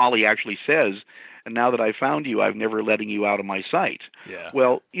 And Ollie actually says, "And now that I found you, I've never letting you out of my sight." Yeah.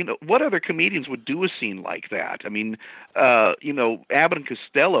 Well, what other comedians would do a scene like that? I mean, Abbott and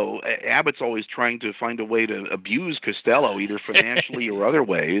Costello. Abbott's always trying to find a way to abuse Costello, either financially or other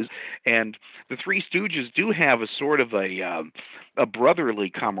ways. And the Three Stooges do have a sort of a brotherly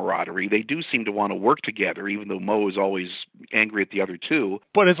camaraderie. They do seem to want to work together, even though Moe is always angry at the other two.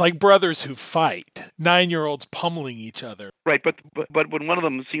 But it's like brothers who fight, 9-year-olds pummeling each other. Right, but when one of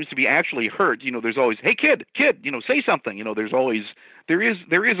them seems to be actually hurt, there's always, "Hey kid, say something." There's always there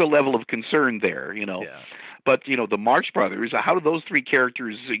is a level of concern there. Yeah. But the Marx Brothers, how do those three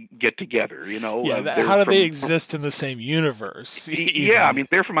characters get together? Yeah, how do they exist in the same universe? Yeah, I mean,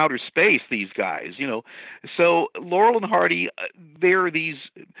 they're from outer space, these guys. So Laurel and Hardy, they're these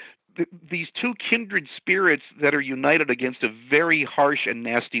two kindred spirits that are united against a very harsh and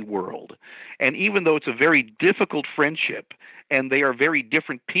nasty world. And even though it's a very difficult friendship, and they are very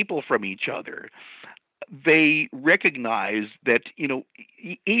different people from each other, they recognize that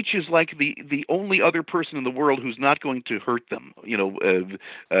each is like the only other person in the world who's not going to hurt them,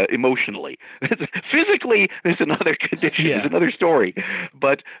 emotionally. Physically, there's another condition, there's another story,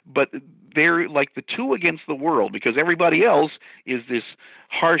 but they're like the two against the world, because everybody else is this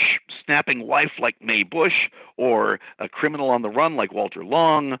harsh, snapping wife like Mae Bush, or a criminal on the run like Walter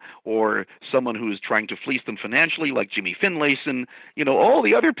Long, or someone who is trying to fleece them financially like Jimmy Finlayson. All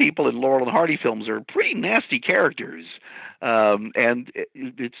the other people in Laurel and Hardy films are pretty nasty characters, and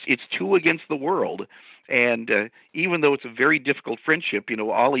it's two against the world. And even though it's a very difficult friendship,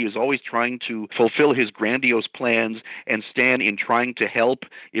 Ollie is always trying to fulfill his grandiose plans, and Stan, in trying to help,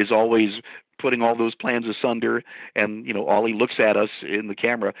 is always putting all those plans asunder. And Ollie looks at us in the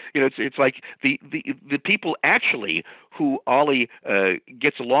camera. It's like the people actually who Ollie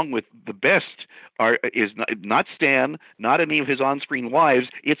gets along with the best is not Stan, not any of his on-screen wives.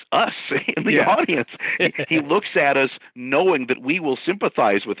 It's us in the audience. He looks at us knowing that we will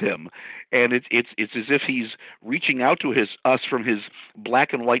sympathize with him, and it's as if he's reaching out to us from his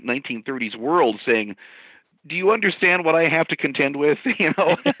black and white 1930s world, saying, "Do you understand what I have to contend with?"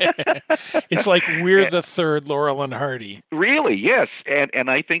 It's like we're the third Laurel and Hardy. Really, yes. And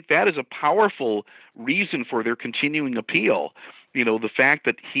I think that is a powerful reason for their continuing appeal. The fact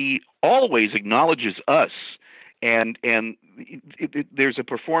that he always acknowledges us, and there's a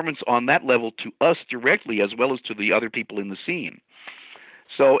performance on that level to us directly, as well as to the other people in the scene.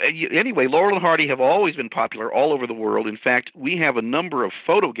 So anyway, Laurel and Hardy have always been popular all over the world. In fact, we have a number of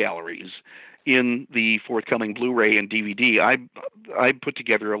photo galleries in the forthcoming Blu-ray and DVD. I put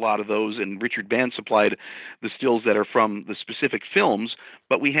together a lot of those, and Richard Band supplied the stills that are from the specific films,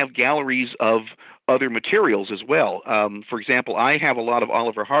 but we have galleries of other materials as well. For example, I have a lot of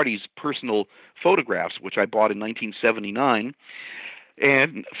Oliver Hardy's personal photographs, which I bought in 1979.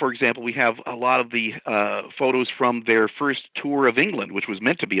 And, for example, we have a lot of the photos from their first tour of England, which was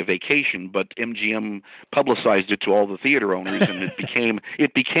meant to be a vacation, but MGM publicized it to all the theater owners, and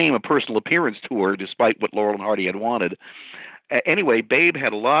it became a personal appearance tour, despite what Laurel and Hardy had wanted. Anyway, Babe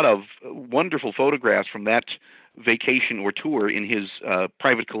had a lot of wonderful photographs from that vacation or tour in his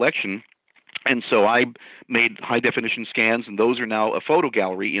private collection. And so I made high-definition scans, and those are now a photo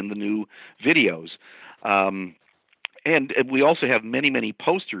gallery in the new videos. And we also have many, many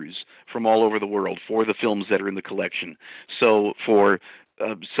posters from all over the world for the films that are in the collection. So for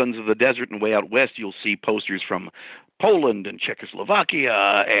Sons of the Desert and Way Out West, you'll see posters from Poland and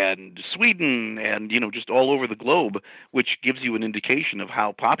Czechoslovakia and Sweden and, just all over the globe, which gives you an indication of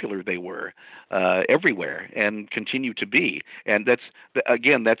how popular they were everywhere and continue to be. And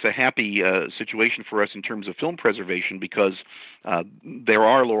that's a happy situation for us in terms of film preservation, because there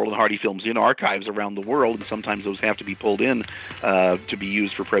are Laurel and Hardy films in archives around the world, and sometimes those have to be pulled in to be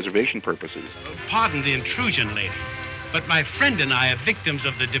used for preservation purposes. Pardon the intrusion, lady, but my friend and I are victims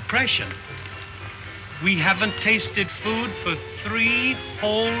of the Depression. We haven't tasted food for 3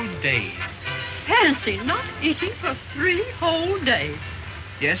 whole days. Fancy not eating for 3 whole days.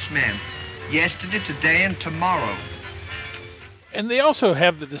 Yes, ma'am. Yesterday, today, and tomorrow. And they also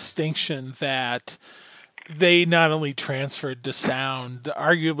have the distinction that they not only transferred to sound,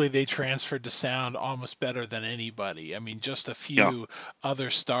 arguably they transferred to sound almost better than anybody. I mean, just a few other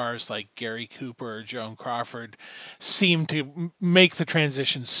stars like Gary Cooper or Joan Crawford seem to make the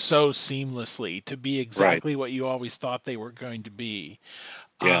transition so seamlessly to be exactly what you always thought they were going to be.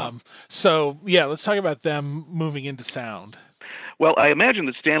 Yeah. Let's talk about them moving into sound. Well, I imagine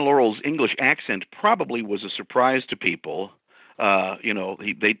that Stan Laurel's English accent probably was a surprise to people.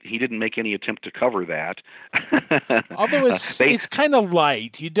 He didn't make any attempt to cover that. Although it's kind of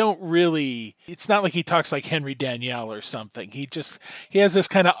light. You don't really. It's not like he talks like Henry Daniell or something. He has this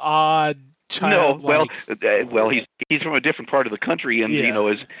kind of odd. He's from a different part of the country, and as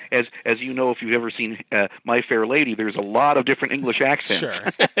you know, if you've ever seen My Fair Lady, there's a lot of different English accents. Sure.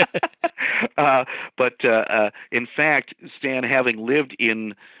 But in fact, Stan, having lived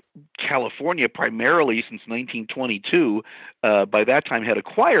in California primarily since 1922, by that time had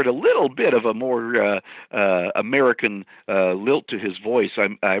acquired a little bit of a more American lilt to his voice.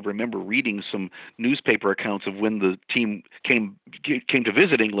 I remember reading some newspaper accounts of when the team came to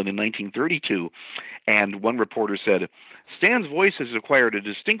visit England in 1932, and one reporter said, "Stan's voice has acquired a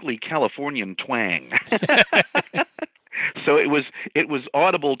distinctly Californian twang." So it was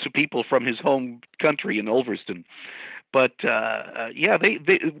audible to people from his home country in Ulverston. But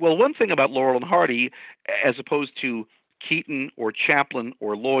one thing about Laurel and Hardy, as opposed to Keaton or Chaplin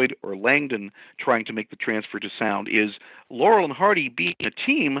or Lloyd or Langdon trying to make the transfer to sound, is Laurel and Hardy, being a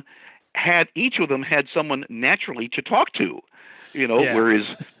team, each of them had someone naturally to talk to,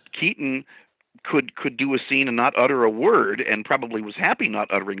 whereas Keaton could do a scene and not utter a word, and probably was happy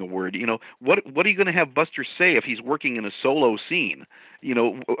not uttering a word. What are you going to have Buster say if he's working in a solo scene?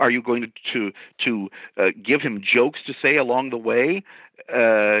 Are you going to give him jokes to say along the way?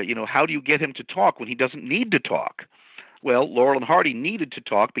 How do you get him to talk when he doesn't need to talk? Well, Laurel and Hardy needed to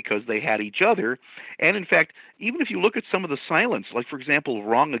talk because they had each other. And in fact, even if you look at some of the silence, like for example,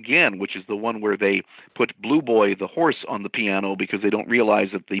 Wrong Again, which is the one where they put Blue Boy the horse on the piano because they don't realize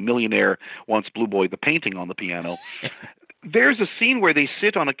that the millionaire wants Blue Boy the painting on the piano. There's a scene where they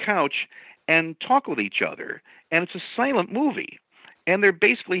sit on a couch and talk with each other, and it's a silent movie. And they're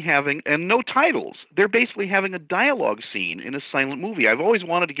basically having, and no titles, they're basically having a dialogue scene in a silent movie. I've always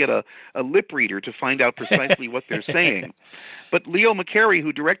wanted to get a lip reader to find out precisely what they're saying. But Leo McCarey,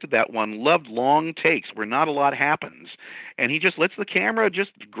 who directed that one, loved long takes where not a lot happens. And he just lets the camera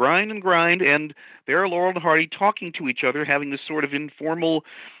just grind, and there are Laurel and Hardy talking to each other, having this sort of informal,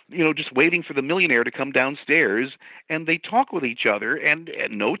 just waiting for the millionaire to come downstairs, and they talk with each other, and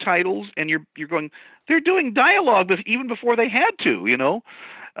no titles, and you're going, they're doing dialogue even before they had to,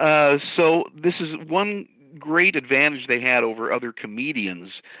 So this is one great advantage they had over other comedians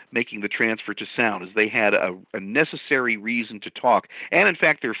making the transfer to sound, is they had a necessary reason to talk. And in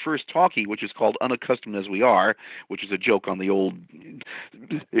fact, their first talkie, which is called Unaccustomed as We Are, which is a joke on the old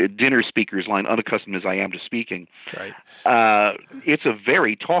dinner speakers line, unaccustomed as I am to speaking. Right. It's a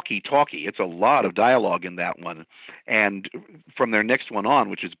very talkie. It's a lot of dialogue in that one. And from their next one on,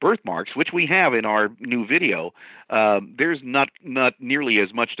 which is Birthmarks, which we have in our new video, there's not nearly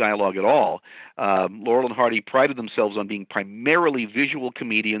as much dialogue at all. Laurel and Hardy prided themselves on being primarily visual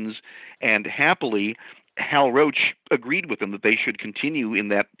comedians, and happily Hal Roach agreed with them that they should continue in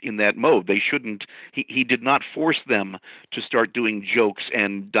that mode. They shouldn't. He did not force them to start doing jokes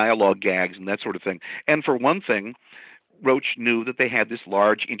and dialogue gags and that sort of thing. And for one thing, Roach knew that they had this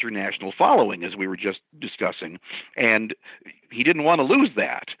large international following, as we were just discussing, and he didn't want to lose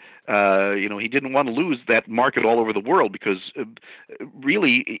that. He didn't want to lose that market all over the world, because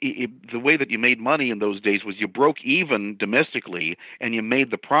really the way that you made money in those days was you broke even domestically and you made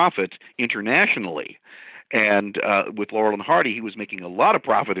the profit internationally. And with Laurel and Hardy, he was making a lot of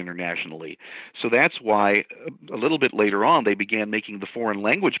profit internationally. So that's why a little bit later on, they began making the foreign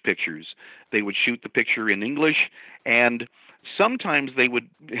language pictures. They would shoot the picture in English, and sometimes they would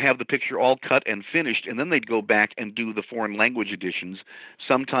have the picture all cut and finished, and then they'd go back and do the foreign language editions.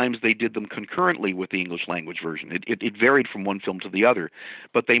 Sometimes they did them concurrently with the English language version. It varied from one film to the other.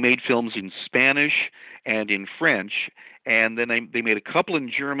 But they made films in Spanish and in French, and then they made a couple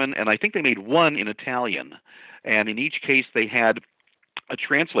in German, and I think they made one in Italian. And in each case, they had a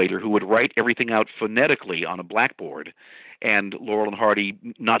translator who would write everything out phonetically on a blackboard. And Laurel and Hardy,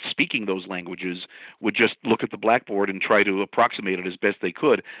 not speaking those languages, would just look at the blackboard and try to approximate it as best they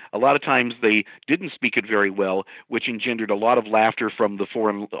could. A lot of times they didn't speak it very well, which engendered a lot of laughter from the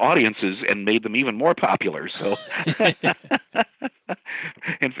foreign audiences and made them even more popular. So,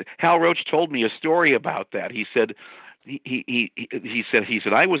 and Hal Roach told me a story about that. He said, He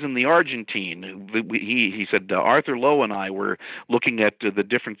said I was in the Argentine. He said Arthur Lowe and I were looking at the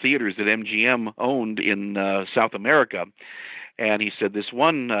different theaters that MGM owned in South America, and he said this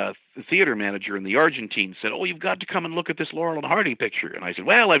one theater manager in the Argentine said, "Oh, you've got to come and look at this Laurel and Hardy picture." And I said,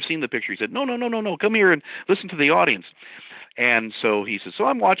 "Well, I've seen the picture." He said, "No, come here and listen to the audience." And so he said, "So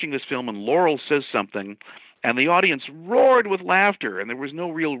I'm watching this film, and Laurel says something." And the audience roared with laughter, and there was no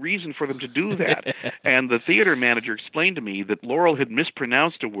real reason for them to do that. And the theater manager explained to me that Laurel had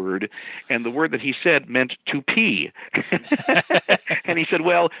mispronounced a word, and the word that he said meant to pee. And he said,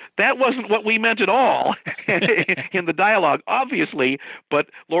 well, that wasn't what we meant at all in the dialogue, obviously, but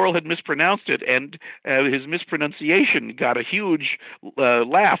Laurel had mispronounced it, and his mispronunciation got a huge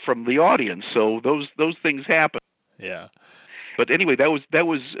laugh from the audience. So those things happen. Yeah. But anyway, that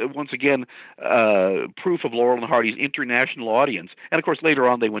was once again proof of Laurel and Hardy's international audience. And of course, later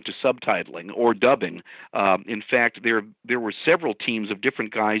on they went to subtitling or dubbing. In fact, there were several teams of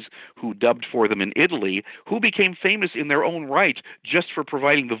different guys who dubbed for them in Italy, who became famous in their own right just for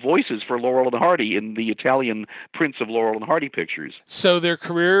providing the voices for Laurel and Hardy in the Italian prints of Laurel and Hardy pictures. So their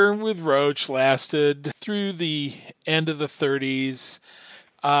career with Roach lasted through the end of the 30s.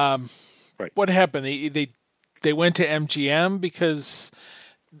 Right. What happened? They went to MGM because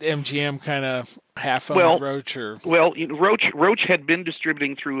MGM kind of half-owned Roach? Well, Roach had been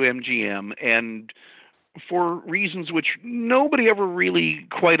distributing through MGM, and for reasons which nobody ever really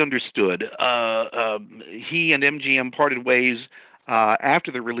quite understood, he and MGM parted ways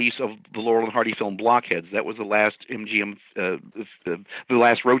after the release of the Laurel and Hardy film Blockheads. That was the last MGM, the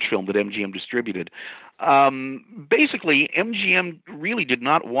last Roach film that MGM distributed. Basically, MGM really did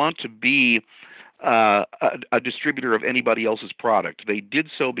not want to be a distributor of anybody else's product. They did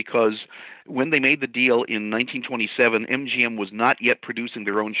so because when they made the deal in 1927, MGM was not yet producing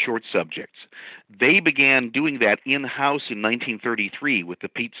their own short subjects. They began doing that in-house in 1933 with the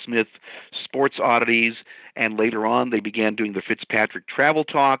Pete Smith Sports Oddities, and later on they began doing the Fitzpatrick Travel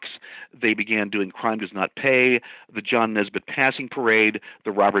Talks, they began doing Crime Does Not Pay, the John Nesbitt Passing Parade,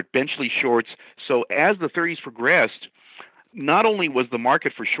 the Robert Benchley shorts. So as the 30s progressed, not only was the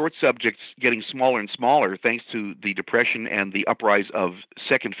market for short subjects getting smaller and smaller thanks to the Depression and the uprise of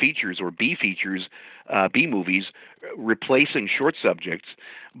second features or B features, B movies, replacing short subjects,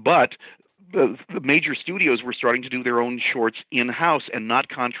 but the major studios were starting to do their own shorts in-house and not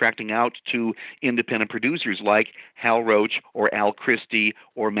contracting out to independent producers like Hal Roach or Al Christie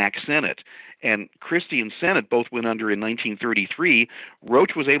or Mack Sennett. And Christie and Sennett both went under in 1933.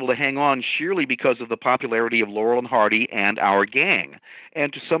 Roach was able to hang on sheerly because of the popularity of Laurel and Hardy and Our Gang,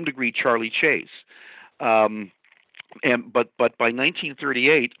 and to some degree Charlie Chase. But by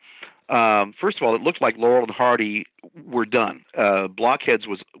 1938, first of all, it looked like Laurel and Hardy were done. Blockheads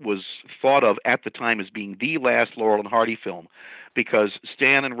was thought of at the time as being the last Laurel and Hardy film because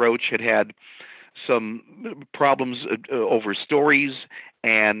Stan and Roach had some problems over stories,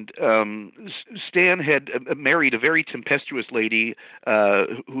 and Stan had married a very tempestuous lady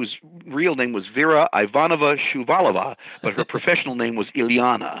whose real name was Vera Ivanova Shuvalova, but her professional name was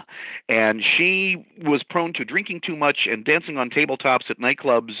Ilyana. And she was prone to drinking too much and dancing on tabletops at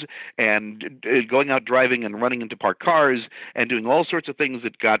nightclubs and going out driving and running into parked cars and doing all sorts of things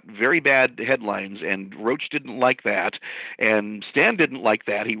that got very bad headlines, and Roach didn't like that, and Stan didn't like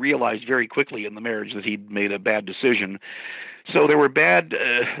that. He realized very quickly in the marriage that he'd made a bad decision. So there were bad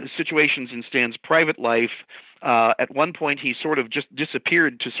situations in Stan's private life. At one point, he sort of just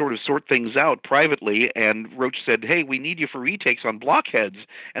disappeared to sort of sort things out privately, and Roach said, hey, we need you for retakes on Blockheads,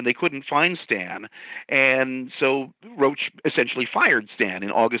 and they couldn't find Stan. And so Roach essentially fired Stan in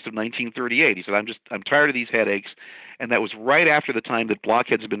August of 1938. He said, I'm tired of these headaches, and that was right after the time that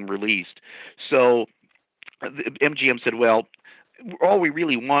Blockheads had been released. So MGM said, well, all we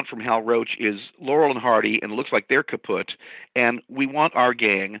really want from Hal Roach is Laurel and Hardy, and it looks like they're kaput, and we want Our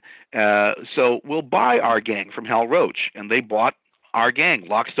Gang, so we'll buy Our Gang from Hal Roach. And they bought Our Gang,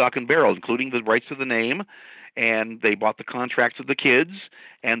 lock, stock, and barrel, including the rights to the name, and they bought the contracts of the kids,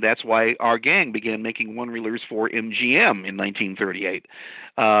 and that's why Our Gang began making one-reelers for MGM in 1938.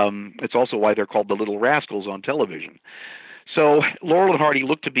 It's also why they're called the Little Rascals on television. So Laurel and Hardy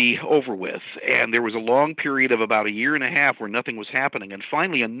looked to be over with, and there was a long period of about a year and a half where nothing was happening. And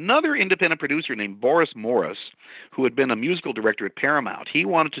finally, another independent producer named Boris Morris, who had been a musical director at Paramount, he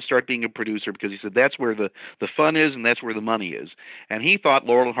wanted to start being a producer because he said that's where the fun is and that's where the money is. And he thought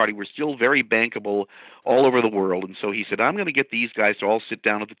Laurel and Hardy were still very bankable all over the world, and so he said, I'm going to get these guys to all sit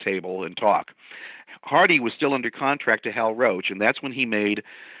down at the table and talk. Hardy was still under contract to Hal Roach, and that's when he made,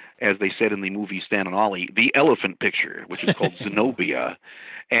 as they said in the movie Stan and Ollie, the elephant picture, which is called Zenobia.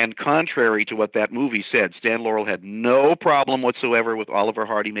 And contrary to what that movie said, Stan Laurel had no problem whatsoever with Oliver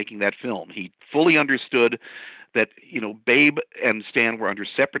Hardy making that film. He fully understood that Babe and Stan were under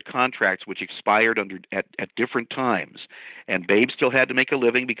separate contracts which expired at different times, and Babe still had to make a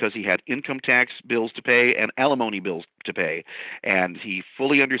living because he had income tax bills to pay and alimony bills to pay, and he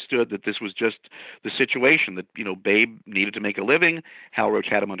fully understood that this was just the situation, that Babe needed to make a living. Hal Roach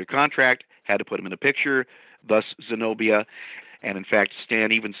had him under contract, had to put him in a picture, thus Zenobia. And in fact,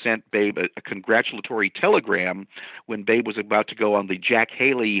 Stan even sent Babe a congratulatory telegram when Babe was about to go on the Jack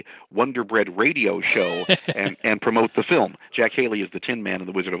Haley Wonder Bread radio show and promote the film. Jack Haley is the Tin Man in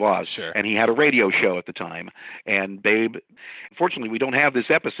The Wizard of Oz. Sure. And he had a radio show at the time. And Babe, unfortunately, we don't have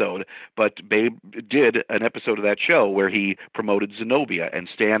this episode, but Babe did an episode of that show where he promoted Zenobia. And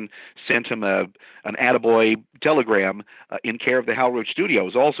Stan sent him an attaboy telegram in care of the Hal Roach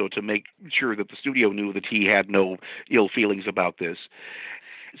Studios also, to make sure that the studio knew that he had no ill feelings about this.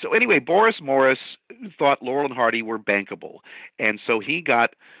 So anyway, Boris Morris thought Laurel and Hardy were bankable, and so he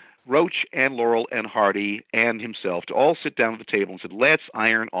got Roach and Laurel and Hardy and himself to all sit down at the table and said, let's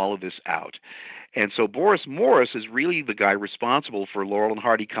iron all of this out. And so Boris Morris is really the guy responsible for Laurel and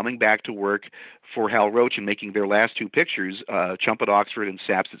Hardy coming back to work for Hal Roach and making their last two pictures, Chump at Oxford and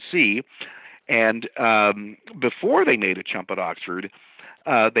Saps at Sea. And before they made A Chump at Oxford,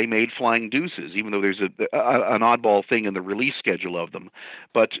 they made Flying Deuces, even though there's an oddball thing in the release schedule of them.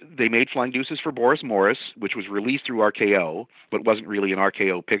 But they made Flying Deuces for Boris Morris, which was released through RKO, but wasn't really an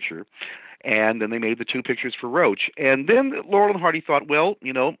RKO picture. And then they made the two pictures for Roach. And then Laurel and Hardy thought, well,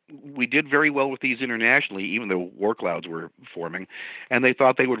 we did very well with these internationally, even though war clouds were forming. And they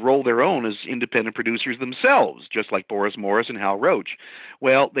thought they would roll their own as independent producers themselves, just like Boris Morris and Hal Roach.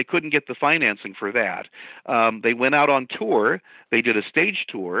 Well, they couldn't get the financing for that. They went out on tour. They did a stage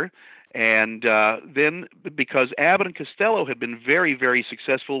tour. And then, because Abbott and Costello had been very, very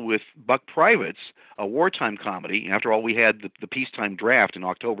successful with Buck Privates, a wartime comedy, after all, we had the peacetime draft in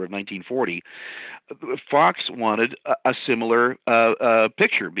October of 1940, Fox wanted a similar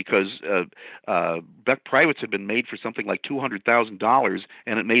picture, because Buck Privates had been made for something like $200,000,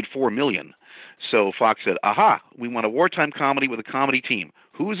 and it made $4 million. So Fox said, aha, we want a wartime comedy with a comedy team.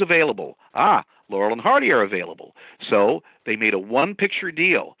 Who's available? Laurel and Hardy are available. So they made a one-picture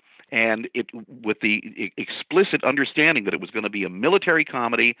deal. And it, with the explicit understanding that it was going to be a military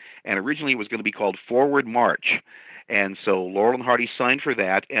comedy, and originally it was going to be called Forward March. And so Laurel and Hardy signed for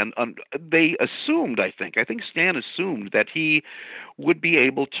that, and they assumed, I think Stan assumed that he would be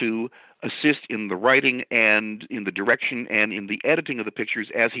able to assist in the writing and in the direction and in the editing of the pictures,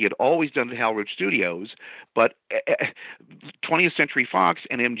 as he had always done at Hal Roach Studios. But 20th Century Fox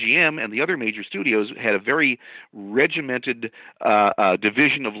and MGM and the other major studios had a very regimented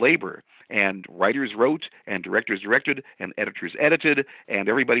division of labor. And writers wrote, and directors directed, and editors edited, and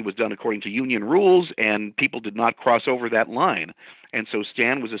everybody was done according to union rules, and people did not cross over that line. And so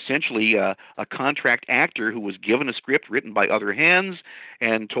Stan was essentially a contract actor who was given a script written by other hands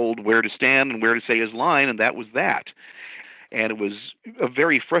and told where to stand and where to say his line, and that was that. And it was a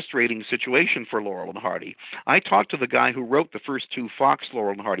very frustrating situation for Laurel and Hardy. I talked to the guy who wrote the first two Fox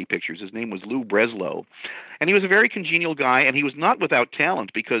Laurel and Hardy pictures. His name was Lou Breslow. And he was a very congenial guy, and he was not without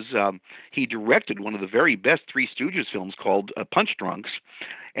talent, because he directed one of the very best Three Stooges films called Punch Drunks.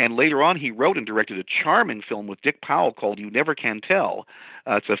 And later on, he wrote and directed a charming film with Dick Powell called You Never Can Tell.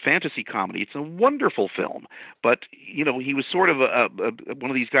 It's a fantasy comedy. It's a wonderful film. But, he was sort of one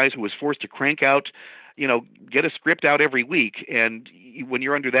of these guys who was forced to crank out, get a script out every week. And when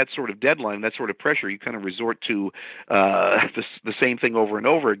you're under that sort of deadline, that sort of pressure, you kind of resort to the same thing over and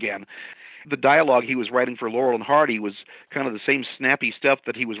over again. The dialogue he was writing for Laurel and Hardy was kind of the same snappy stuff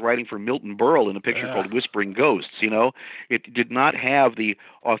that he was writing for Milton Berle in a picture called Whispering Ghosts. It did not have the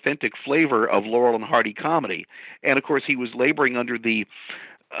authentic flavor of Laurel and Hardy comedy. And of course, he was laboring under the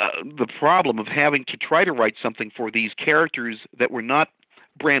problem of having to try to write something for these characters that were not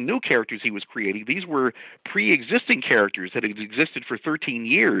brand new characters he was creating. These were pre-existing characters that had existed for 13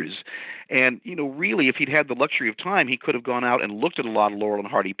 years. And, really, if he'd had the luxury of time, he could have gone out and looked at a lot of Laurel and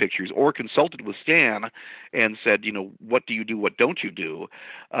Hardy pictures, or consulted with Stan and said, what do you do, what don't you do?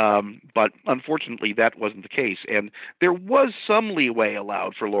 But unfortunately, that wasn't the case. And there was some leeway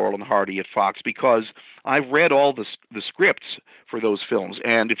allowed for Laurel and Hardy at Fox, because I've read all the scripts for those films.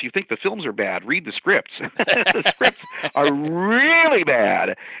 And if you think the films are bad, read the scripts. The scripts are really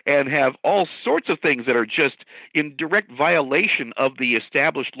bad and have all sorts of things that are just in direct violation of the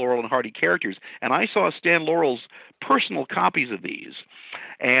established Laurel and Hardy characters. And I saw Stan Laurel's personal copies of these.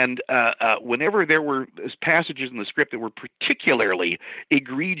 And whenever there were passages in the script that were particularly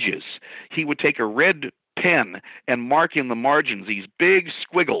egregious, he would take a red pen and mark in the margins these big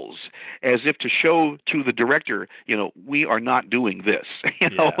squiggles as if to show to the director, we are not doing this.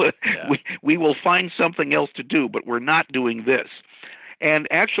 We will find something else to do, but we're not doing this. And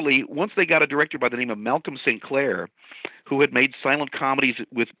actually, once they got a director by the name of Malcolm St. Clair, who had made silent comedies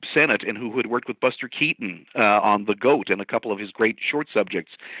with Sennett and who had worked with Buster Keaton on The Goat and a couple of his great short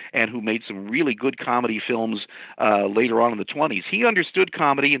subjects, and who made some really good comedy films later on in the 1920s. He understood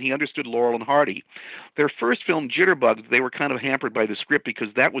comedy, and he understood Laurel and Hardy. Their first film, Jitterbugs, they were kind of hampered by the script because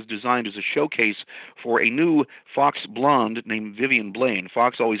that was designed as a showcase for a new Fox blonde named Vivian Blaine.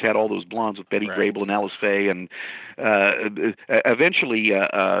 Fox always had all those blondes with Betty Grable and Alice Faye, and eventually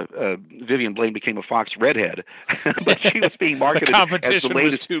Vivian Blaine became a Fox redhead, but she was being marketed the competition as the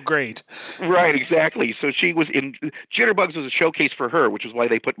latest. Was too great. Right, exactly. So she was in Jitterbugs was a showcase for her, which is why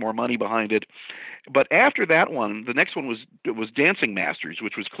they put more money behind it. But after that one, the next one was Dancing Masters,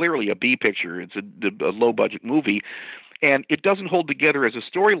 which was clearly a B picture. It's a low budget movie. And it doesn't hold together as a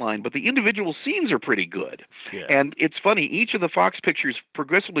storyline, but the individual scenes are pretty good. Yeah. And it's funny, each of the Fox pictures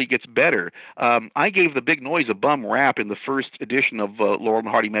progressively gets better. I gave The Big Noise a bum rap in the first edition of Laurel and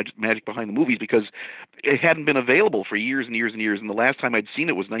Hardy Magic Behind the Movies because it hadn't been available for years and years and years. And the last time I'd seen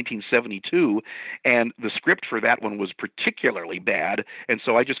it was 1972, and the script for that one was particularly bad. And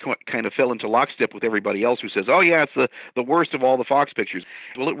so I just kind of fell into lockstep with everybody else who says, oh, yeah, it's the worst of all the Fox pictures.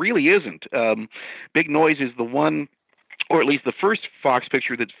 Well, it really isn't. Big Noise is the one, or at least the first Fox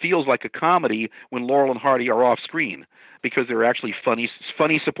picture, that feels like a comedy when Laurel and Hardy are off screen, because there are actually funny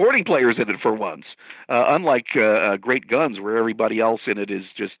supporting players in it for once, unlike Great Guns, where everybody else in it is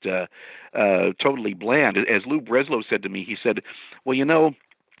just totally bland. As Lou Breslow said to me, he said, well,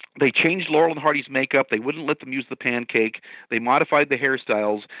 they changed Laurel and Hardy's makeup. They wouldn't let them use the pancake. They modified the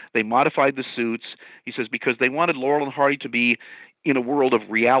hairstyles. They modified the suits. He says, because they wanted Laurel and Hardy to be in a world of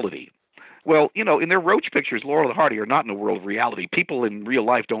reality. Well, in their Roach pictures, Laurel and Hardy are not in a world of reality. People in real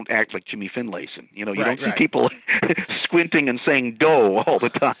life don't act like Jimmy Finlayson. You don't see people squinting and saying "doe" all the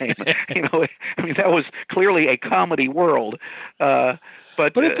time. That was clearly a comedy world. But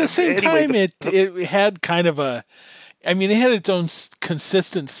at the same time, it had kind of it had its own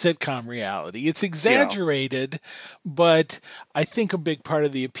consistent sitcom reality. It's exaggerated, but I think a big part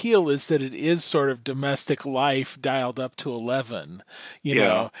of the appeal is that it is sort of domestic life dialed up to 11.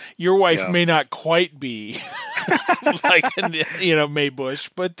 Your wife may not quite be like, Mae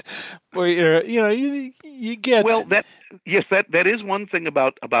Bush, but you get. Well, that is one thing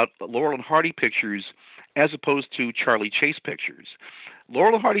about Laurel and Hardy pictures as opposed to Charlie Chase pictures.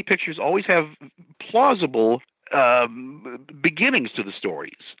 Laurel and Hardy pictures always have plausible beginnings to the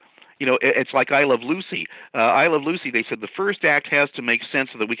stories. It's like I Love Lucy. I Love Lucy, they said the first act has to make sense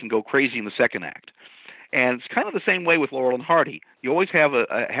so that we can go crazy in the second act. And it's kind of the same way with Laurel and Hardy. You always have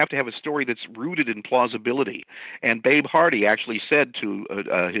to have a story that's rooted in plausibility. And Babe Hardy actually said to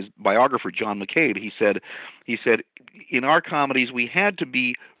his biographer, John McCabe, he said, in our comedies, we had to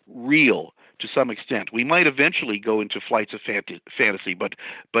be real to some extent. We might eventually go into flights of fantasy, but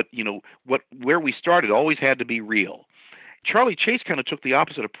where we started always had to be real. Charlie Chase kind of took the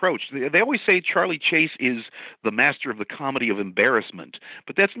opposite approach. They always say Charlie Chase is the master of the comedy of embarrassment,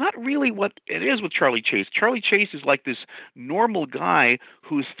 but that's not really what it is with Charlie Chase. Charlie Chase is like this normal guy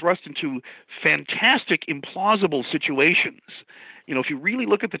who's thrust into fantastic, implausible situations. If you really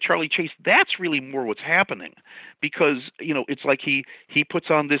look at the Charlie Chase, that's really more what's happening, because it's like he puts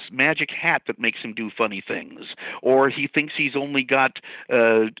on this magic hat that makes him do funny things, or he thinks he's only got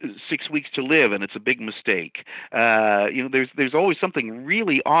 6 weeks to live, and it's a big mistake. There's always something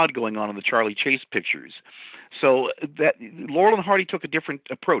really odd going on in the Charlie Chase pictures. So that Laurel and Hardy took a different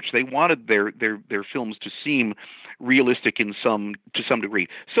approach. They wanted their films to seem realistic to some degree.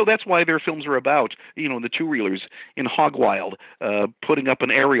 So that's why their films are about, the two-reelers in Hog Wild, putting up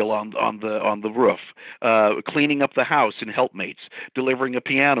an aerial on the roof, cleaning up the house in Helpmates, delivering a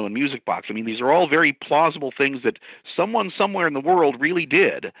piano and music box. These are all very plausible things that someone somewhere in the world really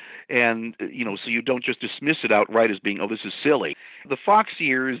did, and so you don't just dismiss it outright as being, oh, this is silly. The Fox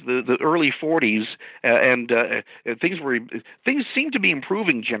years, the early 40s, and things seem to be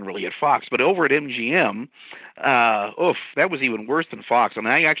improving generally at Fox, but over at MGM, that was even worse than Fox.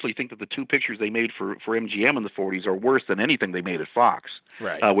 I actually think that the two pictures they made for MGM in the 40s are worse than anything they made at Fox,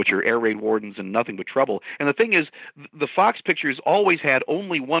 which are Air Raid Wardens and Nothing But Trouble. And the thing is, the Fox pictures always had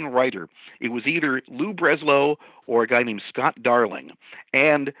only one writer. It was either Lou Breslow or a guy named Scott Darling.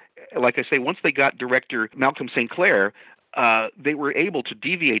 And like I say, once they got director Malcolm St. Clair, they were able to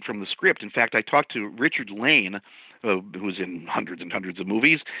deviate from the script. In fact, I talked to Richard Lane, who was in hundreds and hundreds of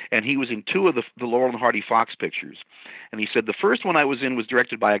movies, and he was in two of the Laurel and Hardy Fox pictures. And he said the first one I was in was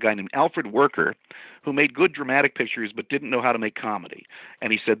directed by a guy named Alfred Worker, who made good dramatic pictures but didn't know how to make comedy.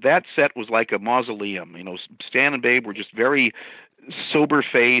 And he said that set was like a mausoleum. Stan and Babe were just very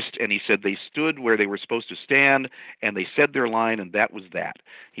sober-faced, and he said they stood where they were supposed to stand, and they said their line, and that was that.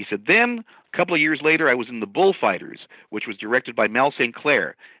 He said then, a couple of years later, I was in The Bullfighters, which was directed by Mel St.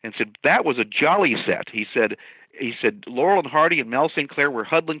 Clair, and said that was a jolly set. He said Laurel and Hardy and Mel St. Clair were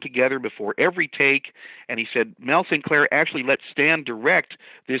huddling together before every take, and he said Mel St. Clair actually let Stan direct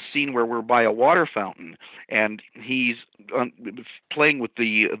this scene where we're by a water fountain, and he's playing with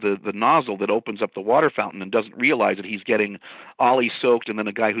the nozzle that opens up the water fountain and doesn't realize that he's getting Ollie soaked and then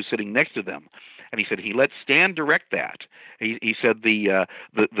a guy who's sitting next to them. And he said he let Stan direct that. He said the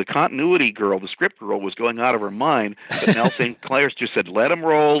continuity girl, the script girl, was going out of her mind, but Mel St. Clair just said, let him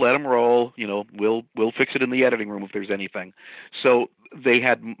roll. We'll fix it in the editing room if there's anything. So they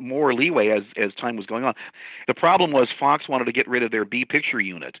had more leeway as time was going on. The problem was Fox wanted to get rid of their B picture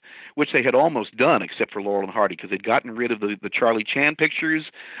unit, which they had almost done except for Laurel and Hardy, because they'd gotten rid of the Charlie Chan pictures.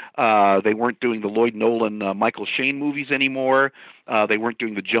 They weren't doing the Lloyd Nolan, Michael Shayne movies anymore. They weren't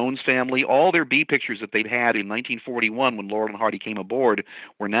doing the Jones family. All their B pictures that they'd had in 1941 when Laurel and Hardy came aboard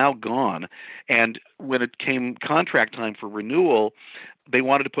were now gone. And when it came contract time for renewal, they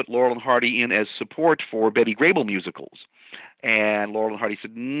wanted to put Laurel and Hardy in as support for Betty Grable musicals. And Laurel and Hardy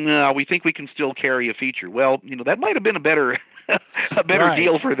said, no, we think we can still carry a feature. Well, that might have been a better right.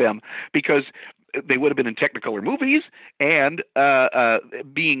 deal for them, because they would have been in Technicolor movies, and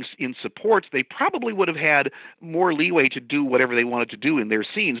being in supports, they probably would have had more leeway to do whatever they wanted to do in their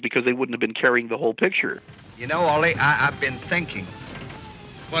scenes, because they wouldn't have been carrying the whole picture. Ollie, I've been thinking.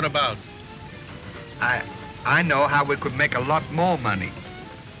 What about? I know how we could make a lot more money.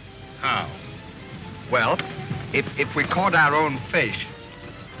 How? Well, if we caught our own fish,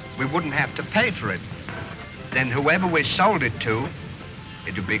 we wouldn't have to pay for it. Then whoever we sold it to,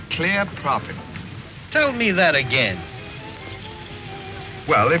 it would be clear profit. Tell me that again.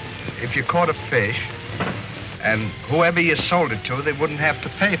 Well, if you caught a fish, and whoever you sold it to, they wouldn't have to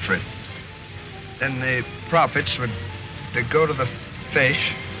pay for it. Then the profits they'd go to the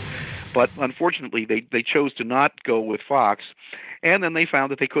fish. But unfortunately, they chose to not go with Fox, and then they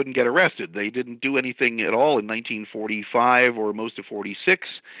found that they couldn't get arrested. They didn't do anything at all in 1945 or most of 46.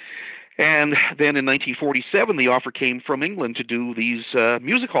 And then in 1947, the offer came from England to do these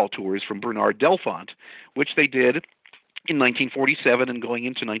music hall tours from Bernard Delfont, which they did in 1947 and going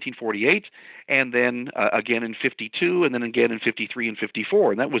into 1948, and then again in 52, and then again in 53 and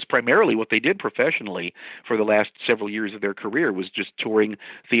 54. And that was primarily what they did professionally for the last several years of their career, was just touring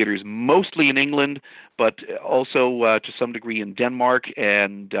theaters mostly in England, but also to some degree in Denmark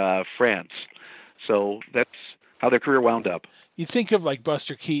and France. So that's how their career wound up. You think of like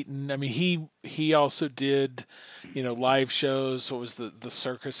Buster Keaton. I mean, he also did, live shows. What was the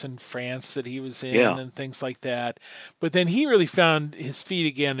circus in France that he was in, and things like that. But then he really found his feet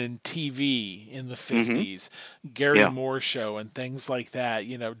again in TV in the 50s. Mm-hmm. Gary Moore Show and things like that.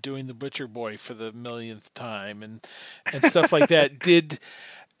 Doing the Butcher Boy for the millionth time and stuff like that.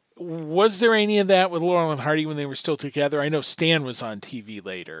 Was there any of that with Laurel and Hardy when they were still together? I know Stan was on TV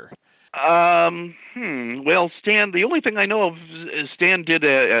later. Well, Stan, the only thing I know of is Stan did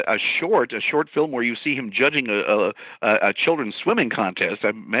a short film where you see him judging a children's swimming contest. I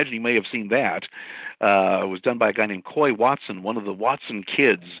imagine you may have seen that. It was done by a guy named Coy Watson, one of the Watson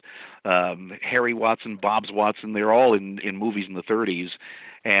kids. Harry Watson, Bob's Watson, they're all in movies in the 30s.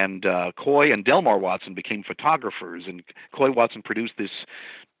 And Coy and Delmar Watson became photographers, and Coy Watson produced this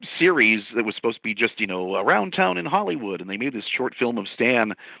series that was supposed to be just, around town in Hollywood, and they made this short film of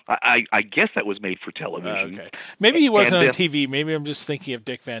Stan. I guess that was made for television. Okay. Maybe he wasn't on TV. Maybe I'm just thinking of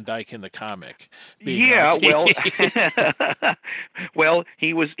Dick Van Dyke in the comic. Well,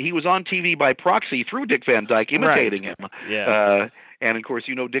 he was on TV by proxy through Dick Van Dyke, imitating him. Yeah. And of course,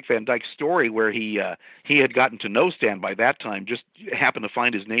 Dick Van Dyke's story where he had gotten to know Stan by that time, just happened to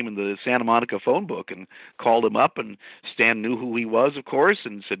find his name in the Santa Monica phone book and called him up, and Stan knew who he was, of course,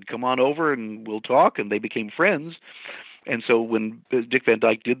 and said, come on over and we'll talk, and they became friends. And so when Dick Van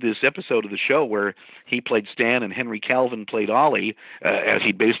Dyke did this episode of the show where he played Stan and Henry Calvin played Ollie, as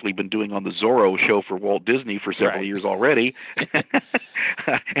he'd basically been doing on the Zorro show for Walt Disney for several years already,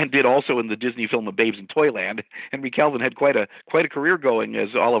 and did also in the Disney film of Babes in Toyland. Henry Calvin had quite a career going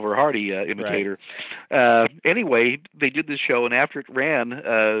as Oliver Hardy imitator. Right. Anyway, they did this show, and after it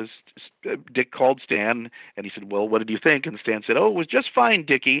ran, Dick called Stan, and he said, well, what did you think? And Stan said, oh, it was just fine,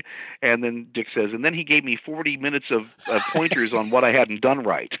 Dickie. And then Dick says, and then he gave me 40 minutes of pointers on what I hadn't done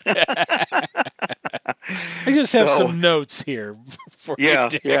right. I just have some notes here for you,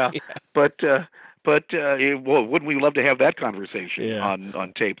 Dick. Yeah. But well, wouldn't we love to have that conversation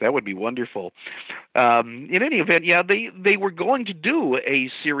on tape? That would be wonderful. In any event, they were going to do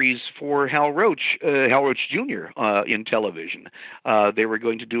a series for Hal Roach Jr. In television. They were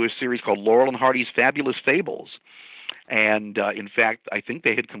going to do a series called Laurel and Hardy's Fabulous Fables. And in fact, I think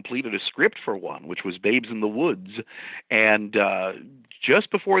they had completed a script for one, which was Babes in the Woods. And just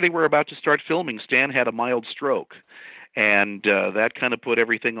before they were about to start filming, Stan had a mild stroke. And that kind of put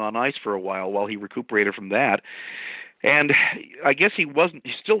everything on ice for a while he recuperated from that. And I guess he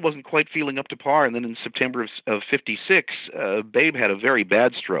still wasn't quite feeling up to par. And then in September of '56, Babe had a very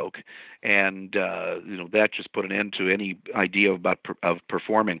bad stroke, and that just put an end to any idea of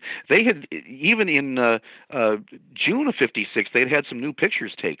performing. They had, even in June of '56, they'd had some new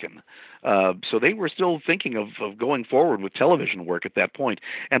pictures taken, so they were still thinking of going forward with television work at that point.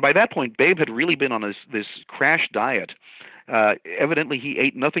 And by that point, Babe had really been on this crash diet. Evidently, he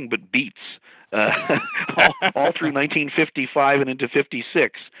ate nothing but beets all through 1955 and into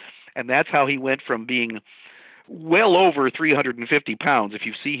 '56, and that's how he went from being well over 350 pounds. If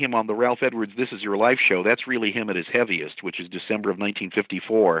you see him on the Ralph Edwards This Is Your Life show, that's really him at his heaviest, which is December of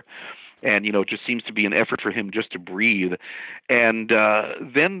 1954. And, it just seems to be an effort for him just to breathe. And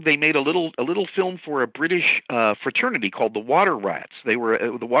then they made a little film for a British fraternity called the Water Rats. The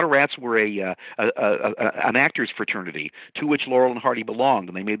Water Rats were an actors fraternity to which Laurel and Hardy belonged.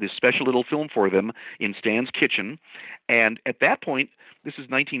 And they made this special little film for them in Stan's kitchen. And at that point, this is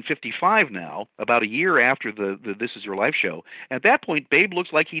 1955 now, about a year after the This Is Your Life show. At that point, Babe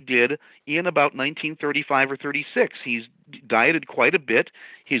looks like he did in about 1935 or 36. He's dieted quite a bit.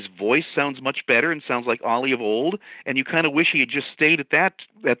 His voice sounds much better and sounds like Ollie of old. And you kind of wish he had just stayed at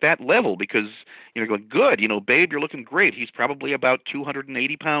that level, because you're going, good, Babe, you're looking great. He's probably about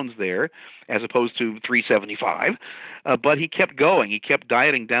 280 pounds there, as opposed to 375. But he kept going. He kept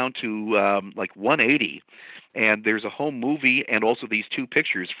dieting down to like 180. And there's a home movie and also these two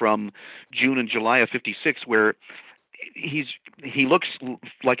pictures from June and July of '56 where he looks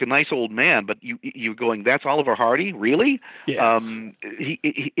like a nice old man, but you're going, that's Oliver Hardy, really? Yes.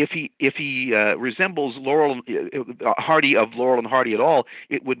 If he resembles Laurel Hardy of Laurel and Hardy at all,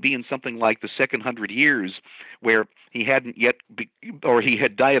 it would be in something like The Second 100 Years, where he hadn't yet he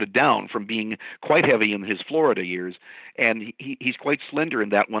had dieted down from being quite heavy in his Florida years, and he's quite slender in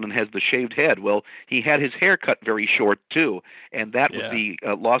that one and has the shaved head. Well, he had his hair cut very short too, and that with the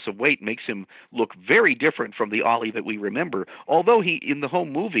loss of weight makes him look very different from the Ollie that we remember. Although in the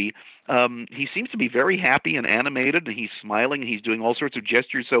home movie, he seems to be very happy and animated, and he's smiling and he's doing all sorts of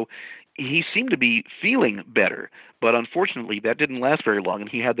gestures, so he seemed to be feeling better. But unfortunately, that didn't last very long, and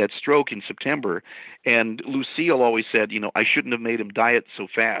he had that stroke in September. And Lucille always said, I shouldn't have made him diet so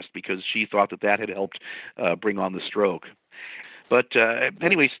fast, because she thought that had helped bring on the stroke. But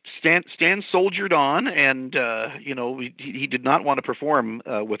anyway, Stan soldiered on, and he did not want to perform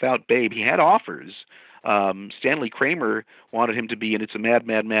without Babe. He had offers. Stanley Kramer wanted him to be in It's a Mad,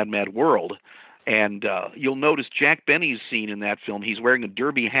 Mad, Mad, Mad World. And you'll notice Jack Benny's scene in that film. He's wearing a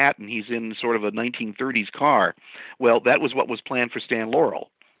derby hat, and he's in sort of a 1930s car. Well, that was what was planned for Stan Laurel.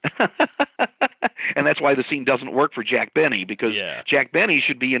 And that's why the scene doesn't work for Jack Benny, because Jack Benny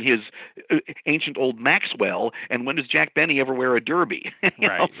should be in his ancient old Maxwell, and when does Jack Benny ever wear a derby?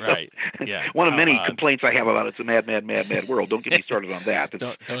 Right. Yeah. One of many complaints I have about It's a Mad, Mad, Mad, Mad World. Don't get me started on that. It's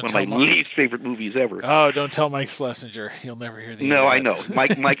don't one of my least favorite movies ever. Oh, don't tell Mike Schlesinger. He'll never hear the No, I know.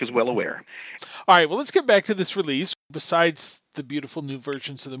 Mike is well aware. All right, well, let's get back to this release. Besides the beautiful new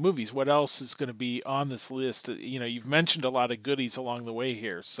versions of the movies, what else is going to be on this list? You've mentioned a lot of goodies along the way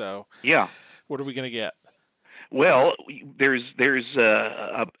here, so what are we going to get? Well, there's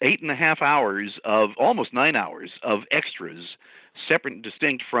 8.5 hours of almost 9 hours of extras, separate and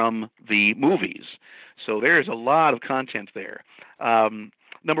distinct from the movies. So there's a lot of content there.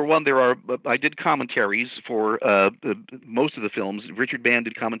 Number one, I did commentaries for most of the films. Richard Band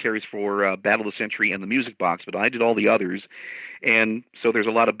did commentaries for Battle of the Century and The Music Box, but I did all the others. And so there's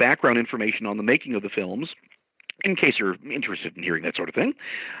a lot of background information on the making of the films, in case you're interested in hearing that sort of thing.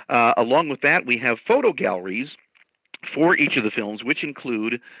 Along with that, we have photo galleries for each of the films, which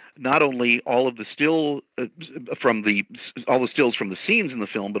include not only all of the stills from the scenes in the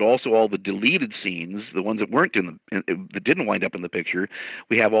film, but also all the deleted scenes, the ones that weren't that didn't wind up in the picture.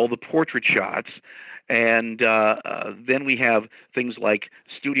 We have all the portrait shots, and then we have things like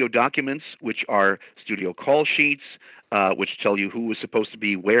studio documents, which are studio call sheets, which tell you who was supposed to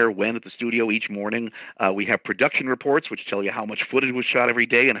be where, when at the studio each morning. We have production reports, which tell you how much footage was shot every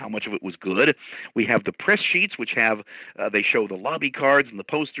day and how much of it was good. We have the press sheets, which have they show the lobby cards and the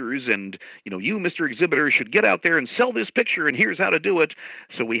posters, and you, Mr. Exhibitor, should get out there and sell this picture, and here's how to do it.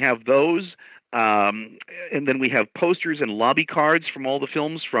 So we have those. And then we have posters and lobby cards from all the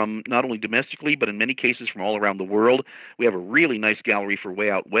films, from not only domestically, but in many cases from all around the world. We have a really nice gallery for Way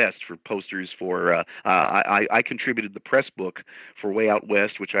Out West for posters for, I contributed the press book for Way Out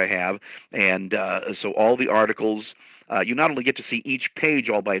West, which I have. And so all the articles, you not only get to see each page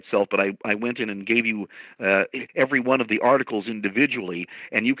all by itself, but I went in and gave you every one of the articles individually,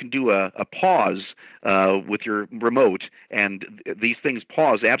 and you can do a pause with your remote, and these things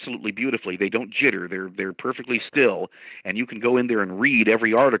pause absolutely beautifully. They don't jitter. They're perfectly still, and you can go in there and read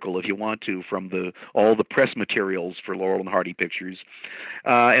every article if you want to from all the press materials for Laurel and Hardy Pictures.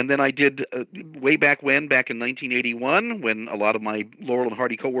 And then I did way back in 1981, when a lot of my Laurel and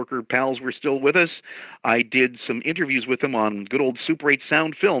Hardy coworker pals were still with us, I did some interviews with them on good old Super 8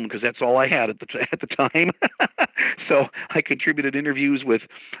 sound film, because that's all I had at the time. So I contributed interviews with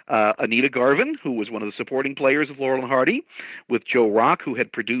Anita Garvin, who was one of the supporting players of Laurel and Hardy, with Joe Rock, who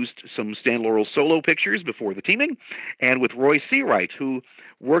had produced some Stan Laurel solo pictures before the teaming, and with Roy Seawright, who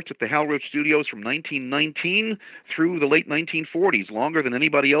worked at the Hal Roach Studios from 1919 through the late 1940s, longer than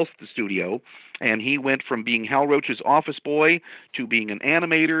anybody else at the studio. And he went from being Hal Roach's office boy to being an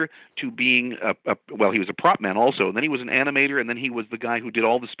animator to being he was a prop man also, and then he was an animator, and then he was the guy who did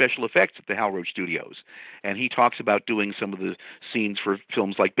all the special effects at the Hal Roach Studios. And he talks about doing some of the scenes for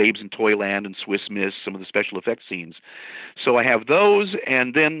films like Babes in Toyland and Swiss Miss, some of the special effects scenes. So I have those,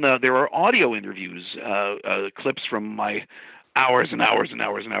 and then there are audio interviews, clips from my hours and hours and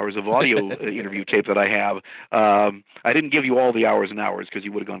hours and hours of audio interview tape that I have. I didn't give you all the hours and hours because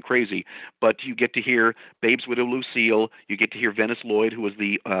you would have gone crazy, but you get to hear Babe's widow, Lucille. You get to hear Venice Lloyd, who was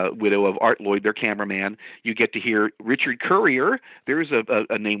the widow of Art Lloyd, their cameraman. You get to hear Richard Currier. There's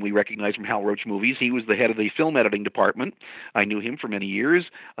a name we recognize from Hal Roach movies. He was the head of the film editing department. I knew him for many years.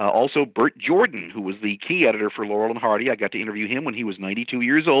 Also, Bert Jordan, who was the key editor for Laurel and Hardy. I got to interview him when he was 92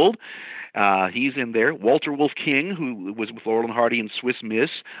 years old. He's in there. Walter Wolf King, who was with Laurel and Hardy and Swiss Miss.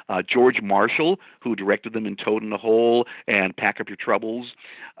 George Marshall, who directed them in Toad in the Hole and Pack Up Your Troubles,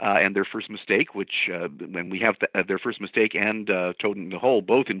 and Their First Mistake, which when we have Their First Mistake and Toad in the Hole,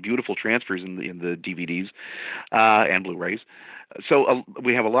 both in beautiful transfers in the DVDs and Blu-rays. So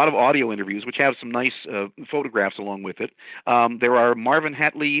we have a lot of audio interviews, which have some nice photographs along with it. There are Marvin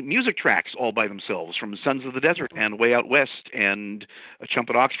Hatley music tracks all by themselves from Sons of the Desert and Way Out West and Chump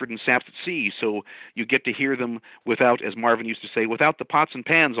at Oxford and Saps at Sea. So you get to hear them without, as Marvin used to say, without the pots and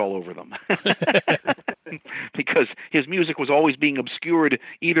pans all over them. Because his music was always being obscured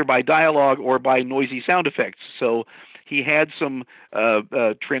either by dialogue or by noisy sound effects. So he had some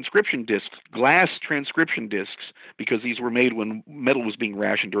transcription discs, glass transcription discs, because these were made when metal was being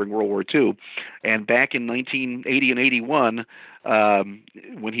rationed during World War II. And back in 1980 and 81,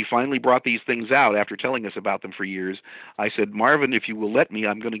 when he finally brought these things out after telling us about them for years, I said, Marvin, if you will let me,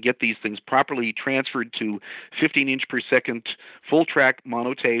 I'm going to get these things properly transferred to 15-inch per second full-track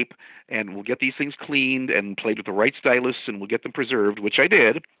monotape, and we'll get these things cleaned and played with the right stylus, and we'll get them preserved, which I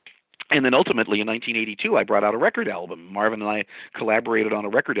did. And then ultimately in 1982, I brought out a record album. Marvin and I collaborated on a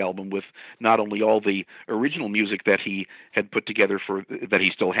record album with not only all the original music that he had put together that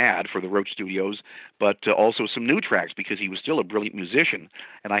he still had for the Roach Studios, but also some new tracks, because he was still a brilliant musician.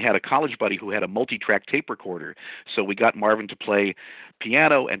 And I had a college buddy who had a multi-track tape recorder. So we got Marvin to play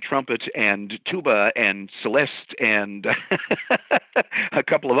piano and trumpet and tuba and celeste and a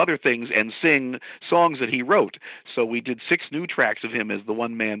couple of other things and sing songs that he wrote. So we did 6 new tracks of him as the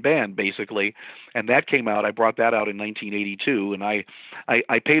one-man band, basically, and that came out. I brought that out in 1982, and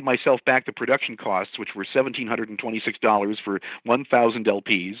I paid myself back the production costs, which were $1,726 for 1,000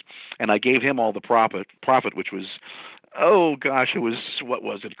 LPs, and I gave him all the profit, which was, oh gosh, it was, what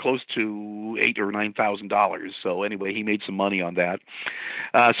was it, close to $8,000 or $9,000. So anyway, he made some money on that.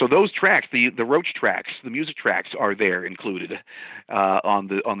 So those tracks, the Roach tracks, the music tracks, are there included on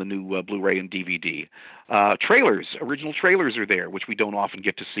the new Blu-ray and DVD. Trailers, original trailers are there, which we don't often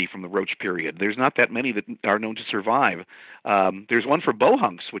get to see from the Roach period. There's not that many that are known to survive. There's one for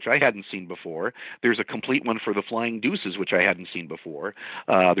Bohunks, which I hadn't seen before. There's a complete one for The Flying Deuces, which I hadn't seen before.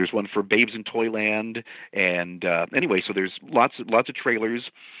 There's one for Babes in Toyland, and anyway, so there's lots of trailers.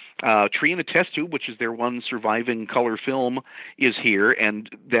 Tree in the Test Tube, which is their one surviving color film, is here, and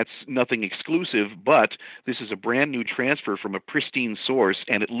that's nothing exclusive, but this is a brand new transfer from a pristine source,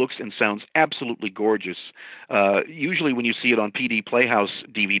 and it looks and sounds absolutely gorgeous. Usually when you see it on PD Playhouse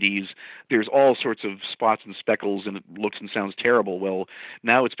DVDs, there's all sorts of spots and speckles, and it looks and sounds terrible. Well,